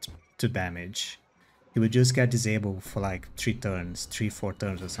die to damage. He will just get disabled for like 3 turns, 3-4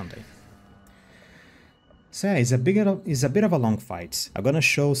 turns or something. So yeah, it's a bit of a long fight. I'm gonna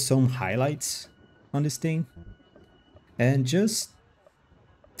show some highlights on this thing. And just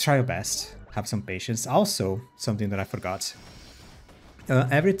try your best, have some patience. Also, something that I forgot.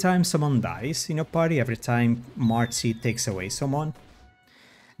 Every time someone dies in your party, every time Marty takes away someone,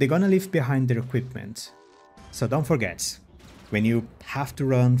 they're gonna leave behind their equipment. So don't forget, when you have to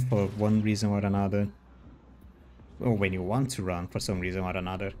run for one reason or another, or when you want to run for some reason or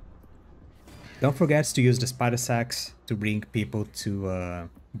another, don't forget to use the spider sacks to bring people to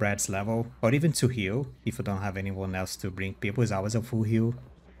Brad's level, or even to heal. If you don't have anyone else to bring people, it's always a full heal.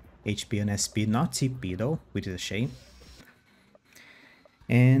 HP and SP, not TP though, which is a shame.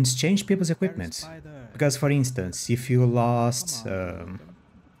 And change people's equipment. Because for instance, if you lost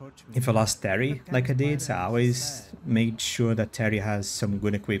Terry, like I did, I always made sure that Terry has some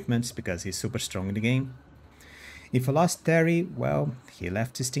good equipment because he's super strong in the game. If I lost Terry, well, he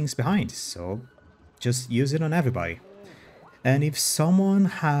left his things behind, so just use it on everybody. And if someone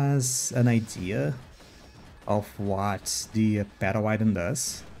has an idea of what the Battle Item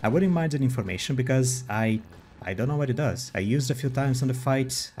does, I wouldn't mind that information because I don't know what it does. I used a few times on the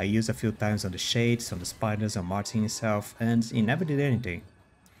fight, I used a few times on the Shades, on the Spiders, on Martin himself, and it never did anything.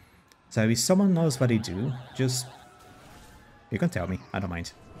 So if someone knows what they do, just... you can tell me, I don't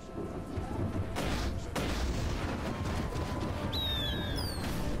mind.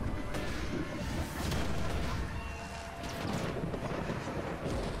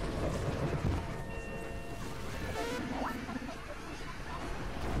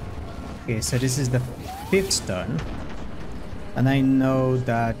 Okay, so this is the 5th turn, and I know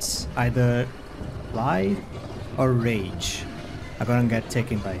that either Fly or Rage are gonna get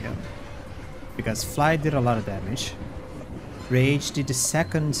taken by him, because Fly did a lot of damage, Rage did the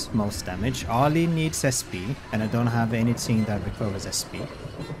 2nd most damage, Ollie needs SP, and I don't have anything that recovers SP,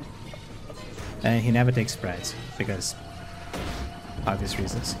 and he never takes spreads, because obvious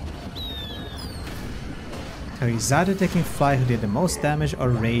reasons. So he's either taking Fly, who did the most damage, or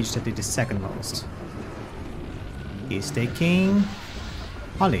Rage, that did the 2nd most. He's taking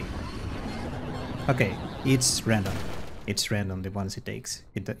Ollie. Okay, it's random. It's random, the ones he takes.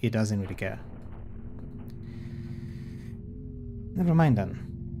 It doesn't really care. Never mind then.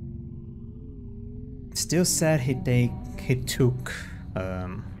 Still said he took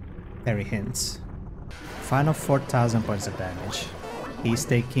Terry hints. Final 4,000 points of damage. He's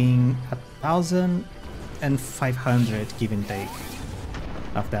taking 1,500 give and take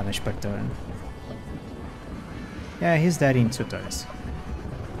of damage per turn. Yeah, he's dead in 2 turns.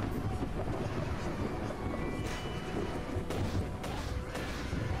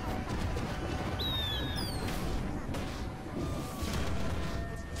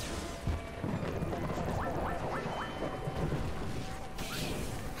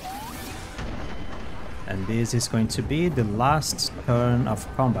 And this is going to be the last turn of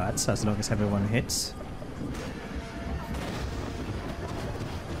combat, as long as everyone hits.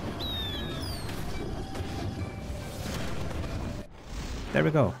 There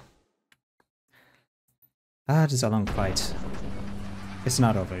we go. Ah, this is a long fight. It's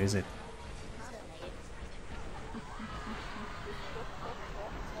not over, is it?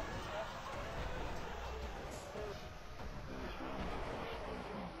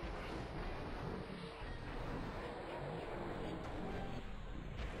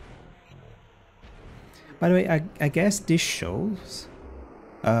 By the way, I guess this shows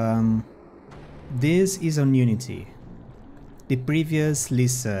this is on Unity. The previous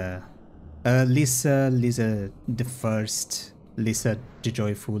Lisa, Lisa the First, Lisa the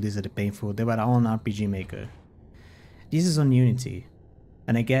Joyful, Lisa the Painful, they were on RPG Maker. This is on Unity,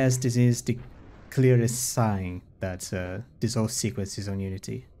 and I guess this is the clearest sign that this whole sequence is on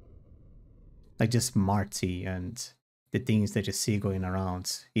Unity. Like just Marty and the things that you see going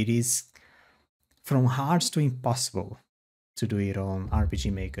around. It is from hard to impossible to do it on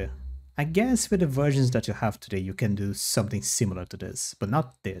RPG Maker. I guess with the versions that you have today, you can do something similar to this, but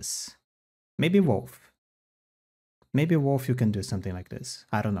not this. Maybe Wolf. Maybe Wolf you can do something like this.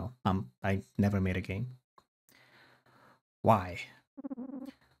 I don't know. I never made a game. Why?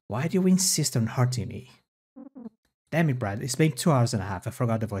 Why do you insist on hurting me? Damn it, Brad. It's been 2 hours and a half. I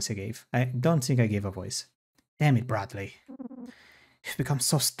forgot the voice I gave. I don't think I gave a voice. Damn it, Bradley. You've become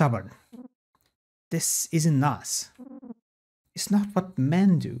so stubborn. This isn't us. It's not what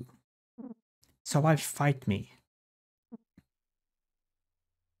men do. So why fight me?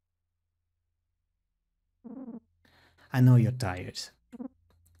 I know you're tired.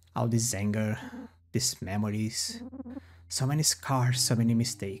 All this anger, these memories, so many scars, so many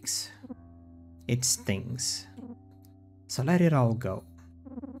mistakes. It stings. So let it all go.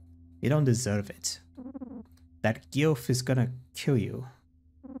 You don't deserve it. That guilt is gonna kill you.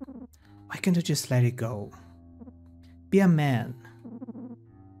 Why can't you just let it go? Be a man.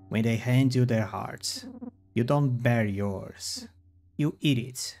 When they hand you their hearts, you don't bear yours. You eat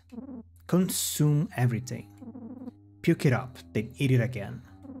it. Consume everything. Puke it up, then eat it again.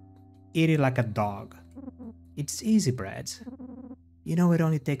 Eat it like a dog. It's easy, Brad. You know it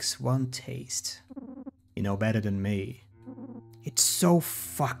only takes one taste. You know better than me. It's so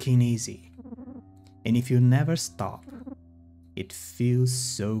fucking easy. And if you never stop, it feels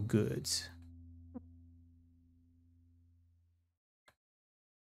so good.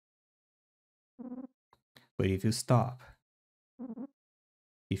 But if you stop,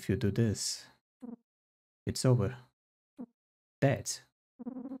 if you do this, it's over. Dead.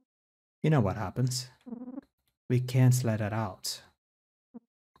 You know what happens. We can't let her out.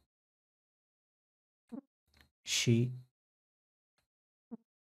 She's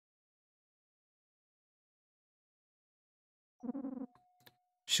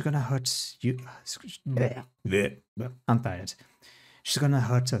gonna hurt you. I'm tired. She's gonna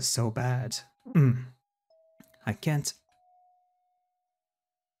hurt us so bad. I can't.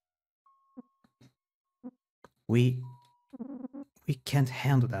 We can't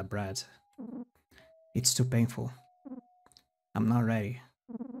handle that, Brad. It's too painful. I'm not ready.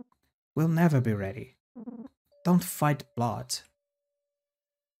 We'll never be ready. Don't fight blood.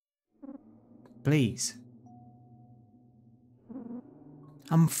 Please.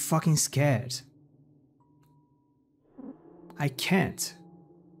 I'm fucking scared. I can't.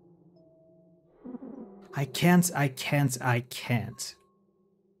 I can't.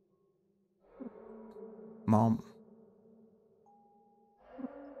 Mom.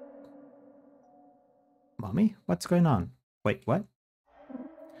 Mommy? What's going on? Wait, what?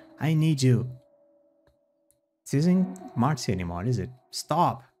 I need you. This isn't Marcy anymore, is it?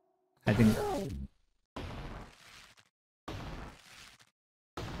 Stop! I've been...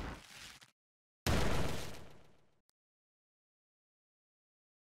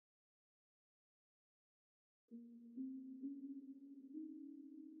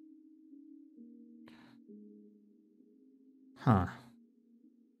 Huh.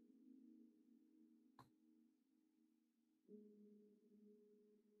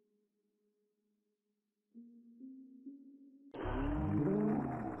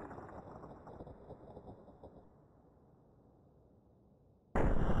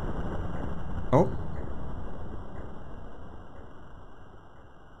 Oh.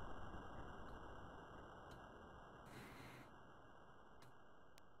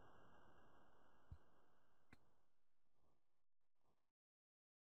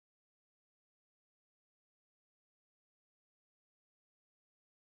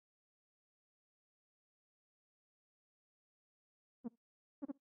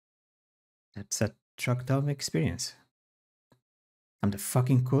 That's a truck dump experience. I'm the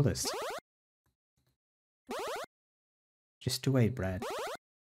fucking coolest. Just to wait, Brad.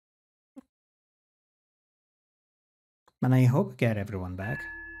 And I hope I get everyone back.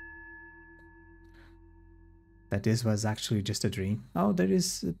 That this was actually just a dream. Oh, there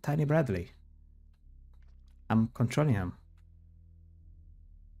is Tiny Bradley. I'm controlling him.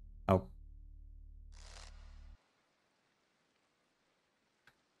 Oh.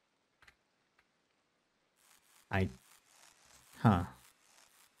 Huh.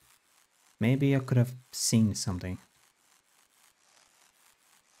 Maybe I could have seen something.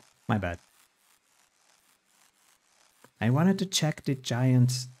 My bad. I wanted to check the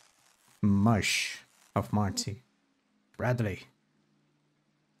giant mush of Marty. Bradley.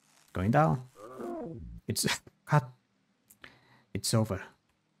 Going down. It's cut. It's over.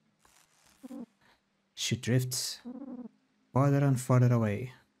 She drifts farther and farther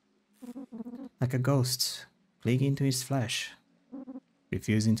away. Like a ghost, clinging to his flesh,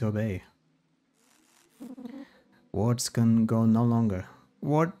 refusing to obey. Words can go no longer.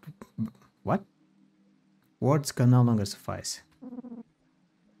 What? Words can no longer suffice.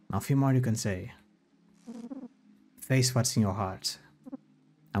 Nothing more you can say. Face what's in your heart.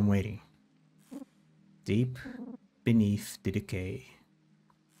 I'm waiting. Deep beneath the decay.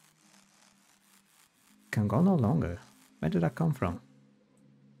 Can go no longer. Where did I come from?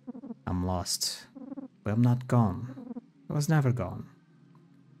 I'm lost. But I'm not gone. I was never gone.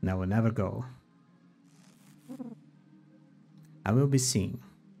 And I will never go. I will be seen.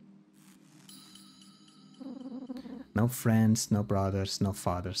 No friends, no brothers, no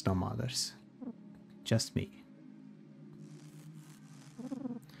fathers, no mothers. Just me.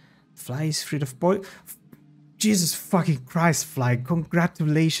 Fly is free of boy. Jesus fucking Christ, Fly.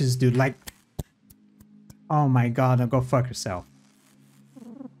 Congratulations, dude. Like, oh my god, now go fuck yourself.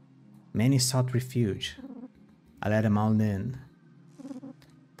 Many sought refuge. I let them all in.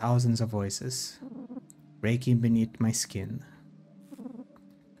 Thousands of voices, breaking beneath my skin.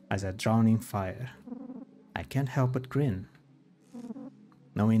 As I drown in fire, I can't help but grin,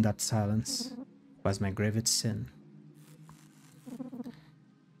 knowing that silence was my gravest sin.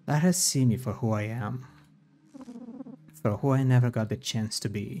 Let her see me for who I am, for who I never got the chance to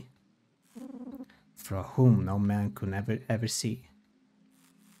be, for whom no man could ever see.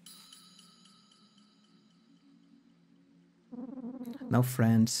 No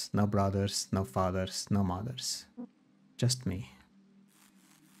friends, no brothers, no fathers, no mothers. Just me.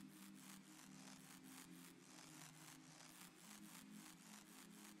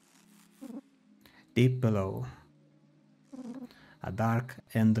 Deep below, a dark,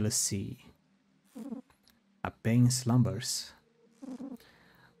 endless sea. A pain slumbers.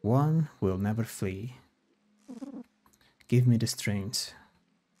 One will never flee. Give me the strength.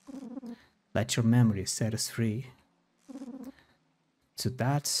 Let your memory set us free. So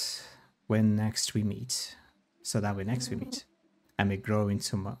that when next we meet, I may grow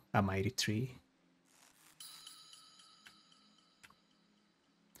into a mighty tree.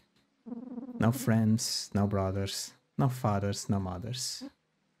 No friends, no brothers, no fathers, no mothers,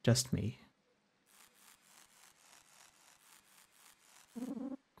 just me.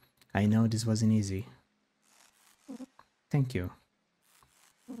 I know this wasn't easy. Thank you.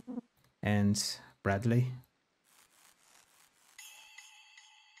 And Bradley,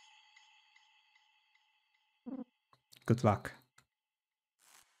 good luck.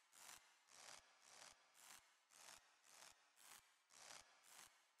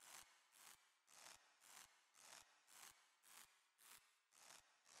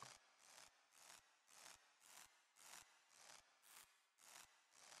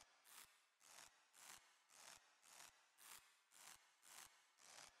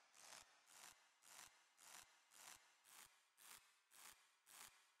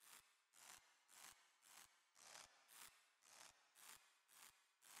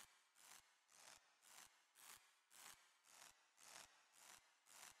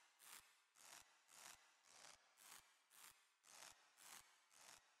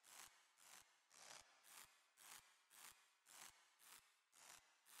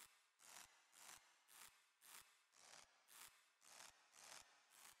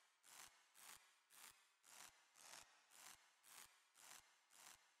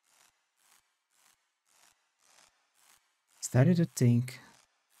 Started to think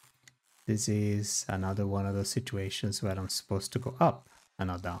this is another one of those situations where I'm supposed to go up and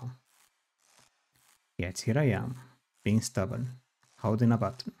not down. Yet here I am, being stubborn, holding a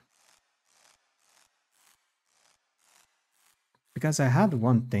button. Because I had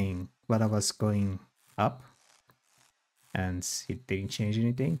one thing when I was going up and it didn't change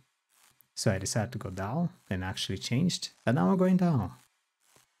anything. So I decided to go down and actually changed. And now I'm going down.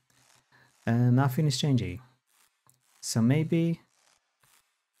 And nothing is changing. So maybe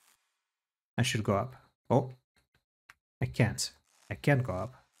I should go up. Oh, I can't. I can't go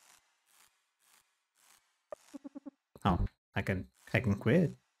up. Oh, I can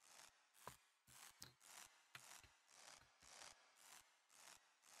quit.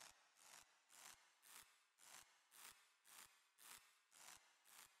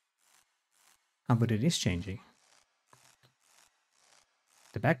 Oh, but it is changing.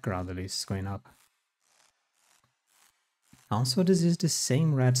 The background at least is going up. Also, this is the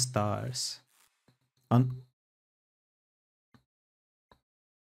same red stars.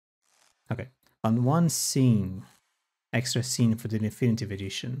 Okay. On one scene, extra scene for the Definitive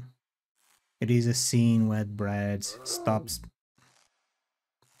Edition, it is a scene where Brad stops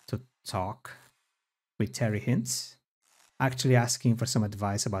to talk with Terry Hintz, actually asking for some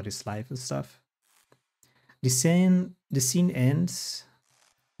advice about his life and stuff. The scene ends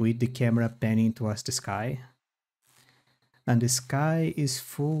with the camera panning towards the sky, and the sky is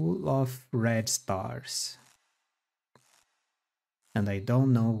full of red stars. And I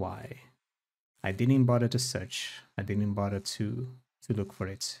don't know why. I didn't bother to search. I didn't bother to look for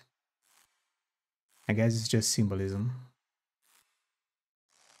it. I guess it's just symbolism.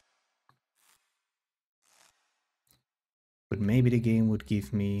 But maybe the game would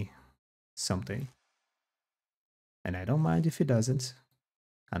give me something. And I don't mind if it doesn't.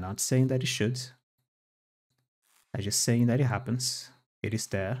 I'm not saying that it should. I'm just saying that it happens. It is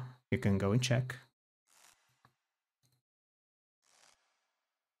there. You can go and check.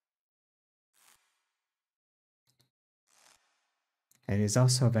 And it's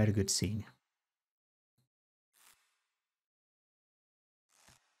also a very good scene.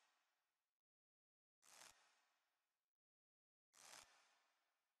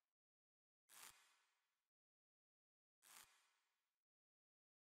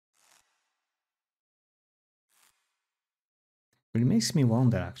 But it makes me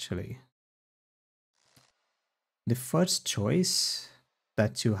wonder actually. The first choice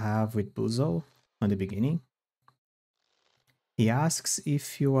that you have with Buzo on the beginning, he asks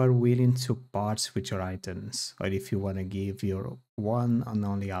if you are willing to part with your items or if you want to give your one and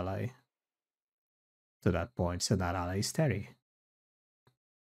only ally to that point. So that ally is Terry.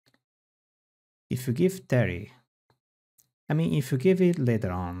 If you give Terry, I mean, if you give it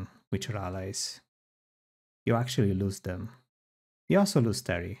later on with your allies, you actually lose them. You also lose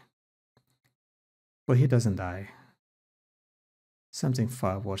Terry. But he doesn't die. Something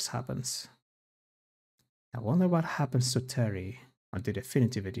far worse happens. I wonder what happens to Terry on the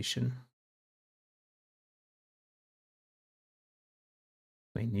definitive edition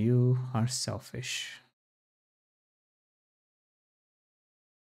when you are selfish.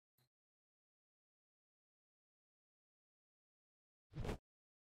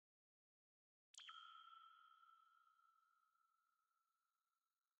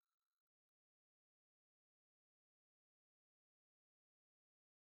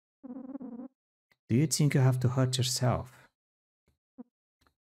 Do you think you have to hurt yourself?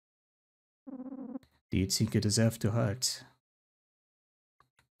 Do you think you deserve to hurt?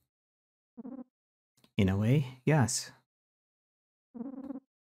 In a way, yes.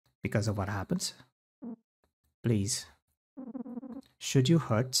 Because of what happened? Please. Should you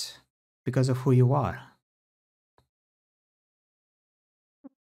hurt because of who you are?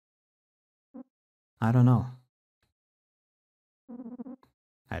 I don't know.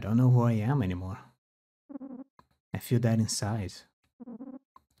 I don't know who I am anymore. I feel that inside.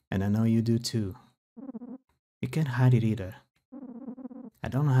 And I know you do too. You can't hide it either. I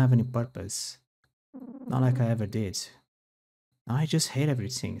don't have any purpose. Not like I ever did. Now I just hate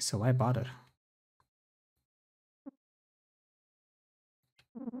everything, so why bother?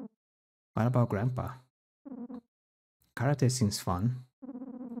 What about Grandpa? Karate seems fun.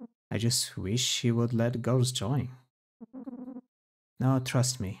 I just wish he would let girls join. No,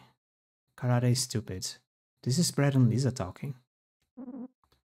 trust me. Karate is stupid. This is Brad and Lisa talking.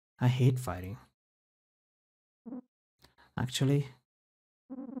 I hate fighting. Actually,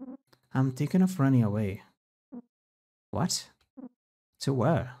 I'm thinking of running away. What? To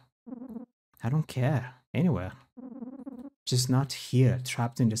where? I don't care. Anywhere. Just not here,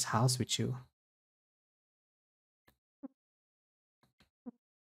 trapped in this house with you.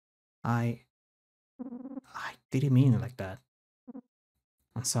 I didn't mean it like that.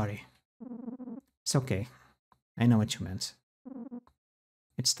 I'm sorry. It's okay. I know what you meant.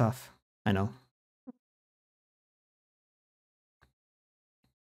 It's tough. I know.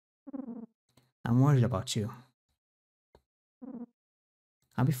 I'm worried about you.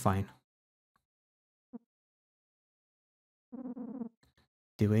 I'll be fine.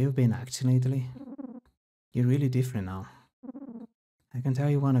 The way you've been acting lately, you're really different now. I can tell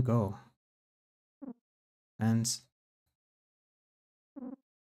you want to go. And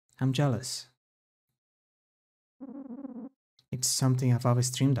I'm jealous. It's something I've always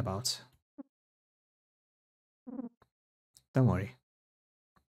dreamed about. Don't worry.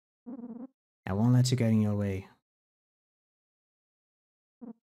 I won't let you get in your way.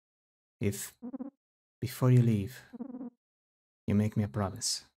 If, before you leave, you make me a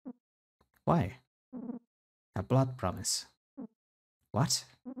promise. Why? A blood promise. What?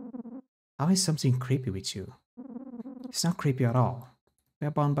 How is something creepy with you? It's not creepy at all. We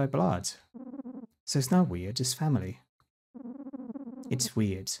are bound by blood. So it's not weird, it's family. It's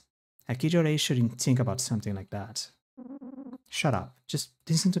weird. A kid your age shouldn't think about something like that. Shut up. Just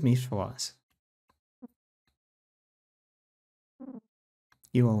listen to me for once.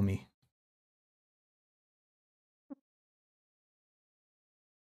 You owe me.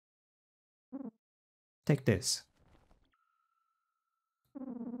 Take this.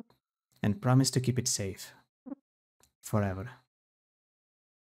 And promise to keep it safe. Forever.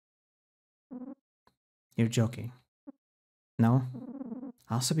 You're joking. No?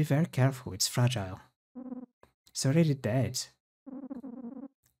 Also be very careful, it's fragile. It's already dead.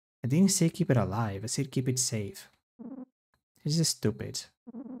 I didn't say keep it alive, I said keep it safe. This is stupid.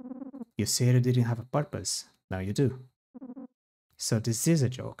 You said it didn't have a purpose, now you do. So this is a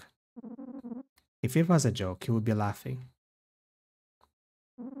joke. If it was a joke, you would be laughing.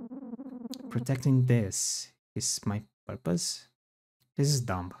 Protecting this is my purpose? This is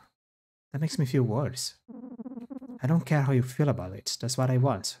dumb. That makes me feel worse. I don't care how you feel about it, that's what I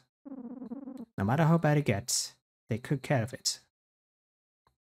want. No matter how bad it gets, take good care of it.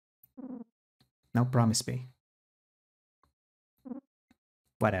 Now promise me.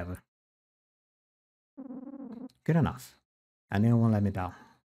 Whatever. Good enough. I know you won't let me down.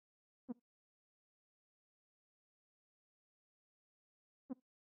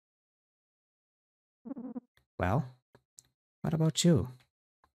 Well, what about you?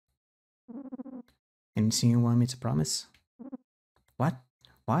 Anything you want me to promise? What?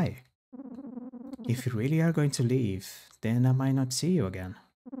 Why? If you really are going to leave, then I might not see you again.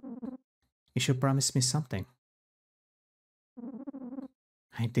 You should promise me something.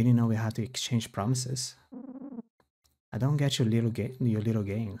 I didn't know we had to exchange promises. I don't get your little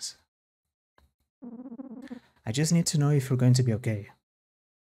games. I just need to know if you're going to be okay.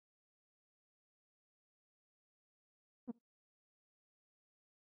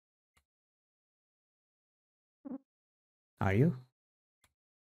 Are you?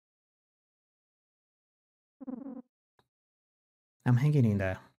 I'm hanging in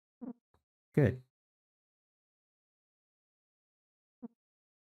there. Good.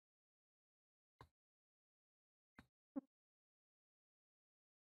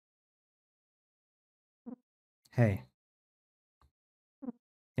 Hey.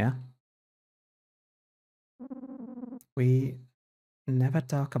 Yeah? We never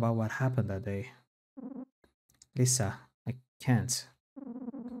talk about what happened that day. Lisa, I can't.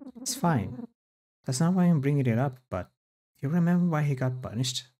 It's fine. That's not why I'm bringing it up, but you remember why he got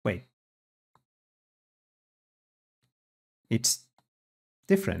punished? Wait, it's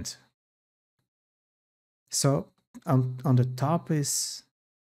different. So, on the top is.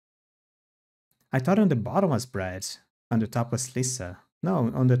 I thought on the bottom was Brad. On the top was Lisa. No,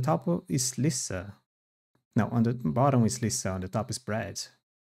 on the top is Lisa. No, on the bottom is Lisa, on the top is Brad.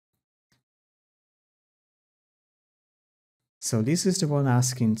 So Lisa's the one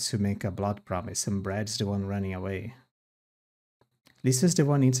asking to make a blood promise, and Brad's the one running away. Lisa's the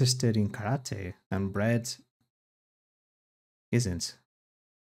one interested in karate, and Brad isn't.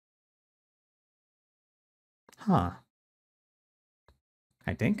 Huh.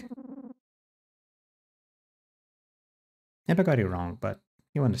 I think. Never got it wrong, but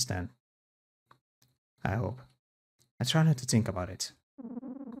you understand. I hope. I try not to think about it.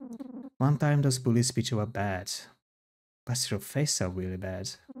 One time those bullies beat you up bad, but your face up really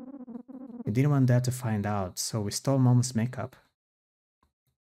bad. We didn't want Dad to find out, so we stole Mom's makeup.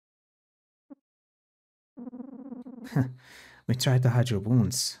 We tried to hide your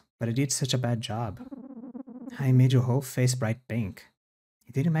wounds, but I did such a bad job. I made your whole face bright pink.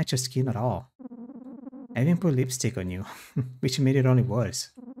 It didn't match your skin at all. I even put lipstick on you, which made it only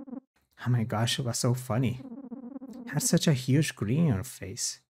worse. Oh my gosh, it was so funny. You had such a huge grin on your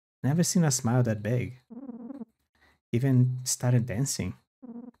face. Never seen a smile that big. Even started dancing.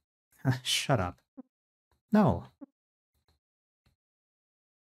 Shut up. No.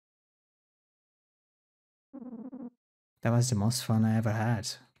 That was the most fun I ever had.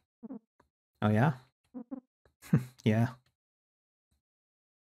 Oh yeah? Yeah.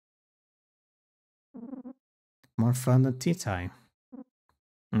 More fun than tea time.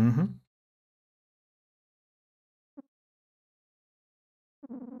 Mm-hmm.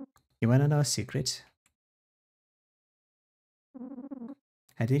 You wanna know a secret?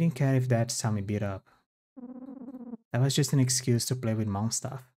 I didn't care if Dad saw me beat up. That was just an excuse to play with Mom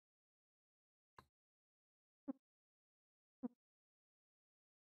stuff.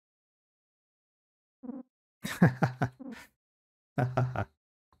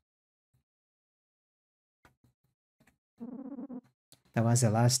 That was the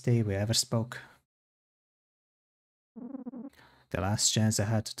last day we ever spoke. The last chance I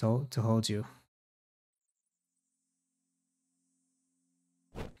had to hold you.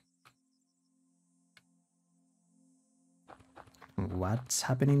 What's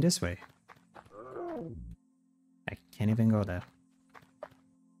happening this way? I can't even go there.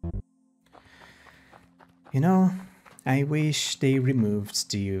 You know, I wish they removed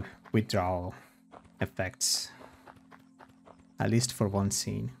the withdrawal effects. At least for one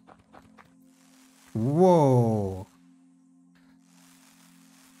scene. Whoa!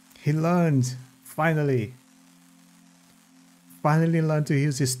 He learned! Finally! Finally learned to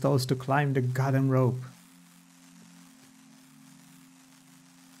use his toes to climb the goddamn rope.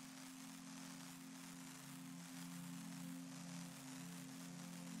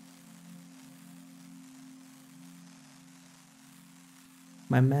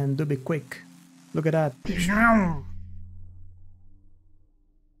 My man, do be quick. Look at that.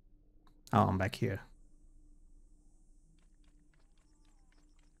 Oh, I'm back here.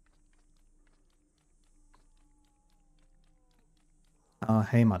 Oh,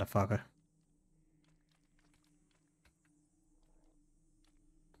 hey, motherfucker.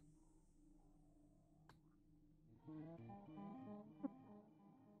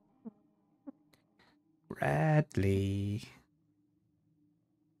 Bradley.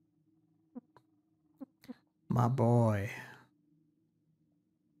 My boy.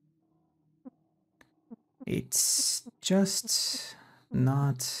 It's just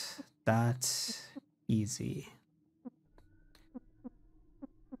not that easy.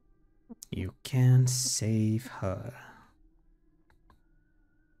 You can't save her.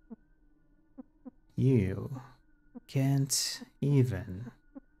 You can't even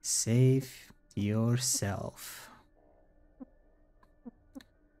save yourself.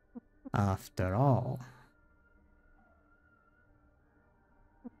 After all,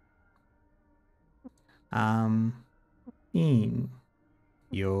 I'm in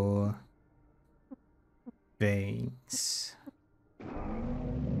your veins.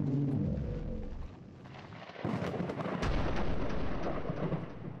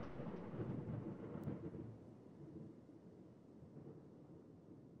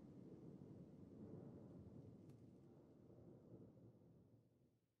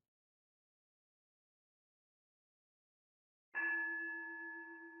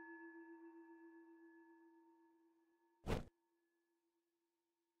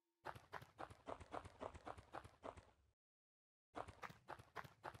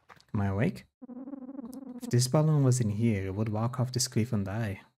 Am I awake? If this balloon was in here, it would walk off this cliff and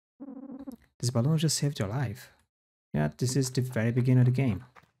die. This balloon just saved your life. Yeah, this is the very beginning of the game.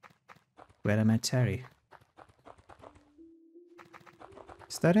 Where I met Terry.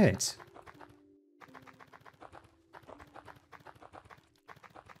 Is that it?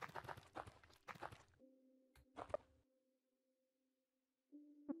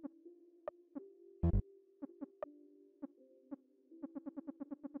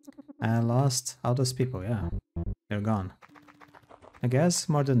 I lost all those people, yeah. They're gone. I guess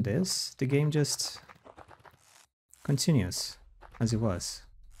more than this, the game just continues as it was.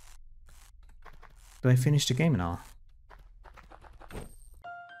 Do I finish the game now?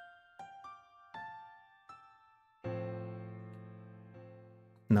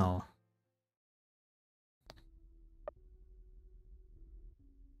 No.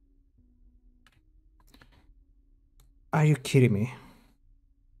 Are you kidding me?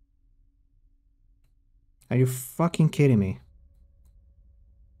 Are you fucking kidding me?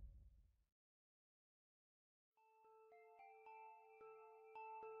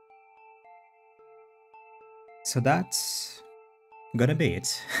 So that's gonna be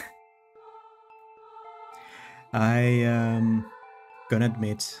it. Gonna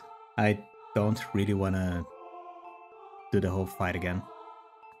admit, I don't really wanna do the whole fight again.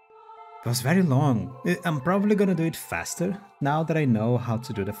 It was very long. I'm probably gonna do it faster now that I know how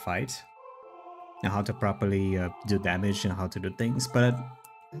to do the fight and how to properly do damage and how to do things, but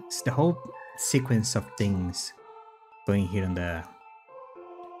it's the whole sequence of things going here and there.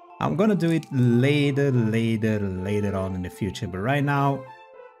 I'm gonna do it later on in the future, but right now,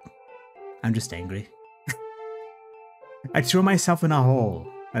 I'm just angry. I threw myself in a hole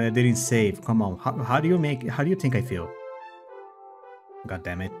and I didn't save. Come on, how do you think I feel? God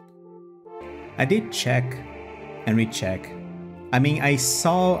damn it. I did check and recheck. I mean, I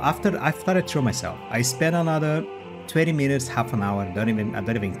saw after I threw myself. I spent another 20 minutes, half an hour. I don't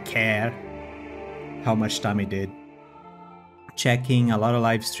even care how much time I did. Checking a lot of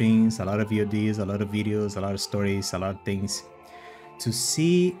live streams, a lot of VODs, a lot of videos, a lot of stories, a lot of things to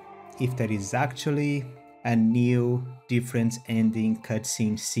see if there is actually a new, different ending,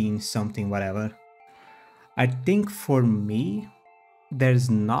 cutscene, scene, something, whatever. I think for me, there's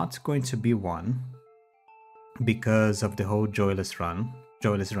not going to be one because of the whole joyless run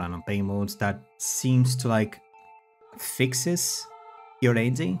on playing modes that seems to like fixes your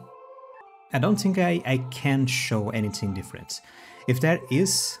ending. I don't think I can show anything different. If there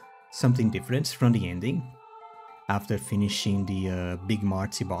is something different from the ending after finishing the Big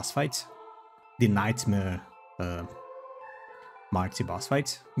Marty boss fight, the Nightmare Marty boss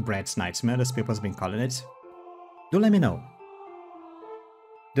fight, Brad's Nightmare as people have been calling it, do let me know.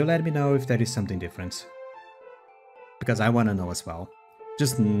 Do let me know if there is something different. Because I want to know as well.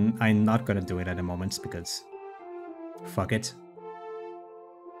 Just, I'm not gonna do it at the moment because fuck it.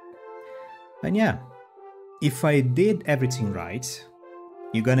 And yeah, if I did everything right,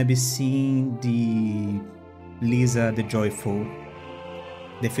 you're gonna be seeing the Lisa the Joyful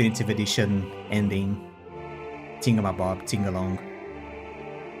Definitive Edition ending Thingamabob, Tingalong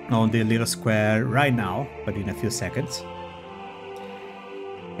on the little square right now, but in a few seconds.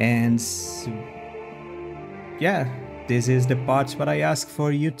 And yeah, this is the part where I ask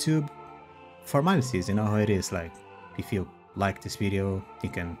for YouTube formalities. You know how it is, like if you like this video, you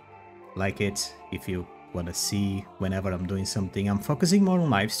can like it. If you want to see whenever I'm doing something, I'm focusing more on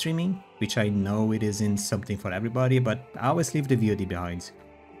live streaming, which I know it isn't something for everybody, but I always leave the VOD behind.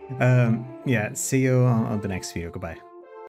 Yeah, see you on the next video. Goodbye.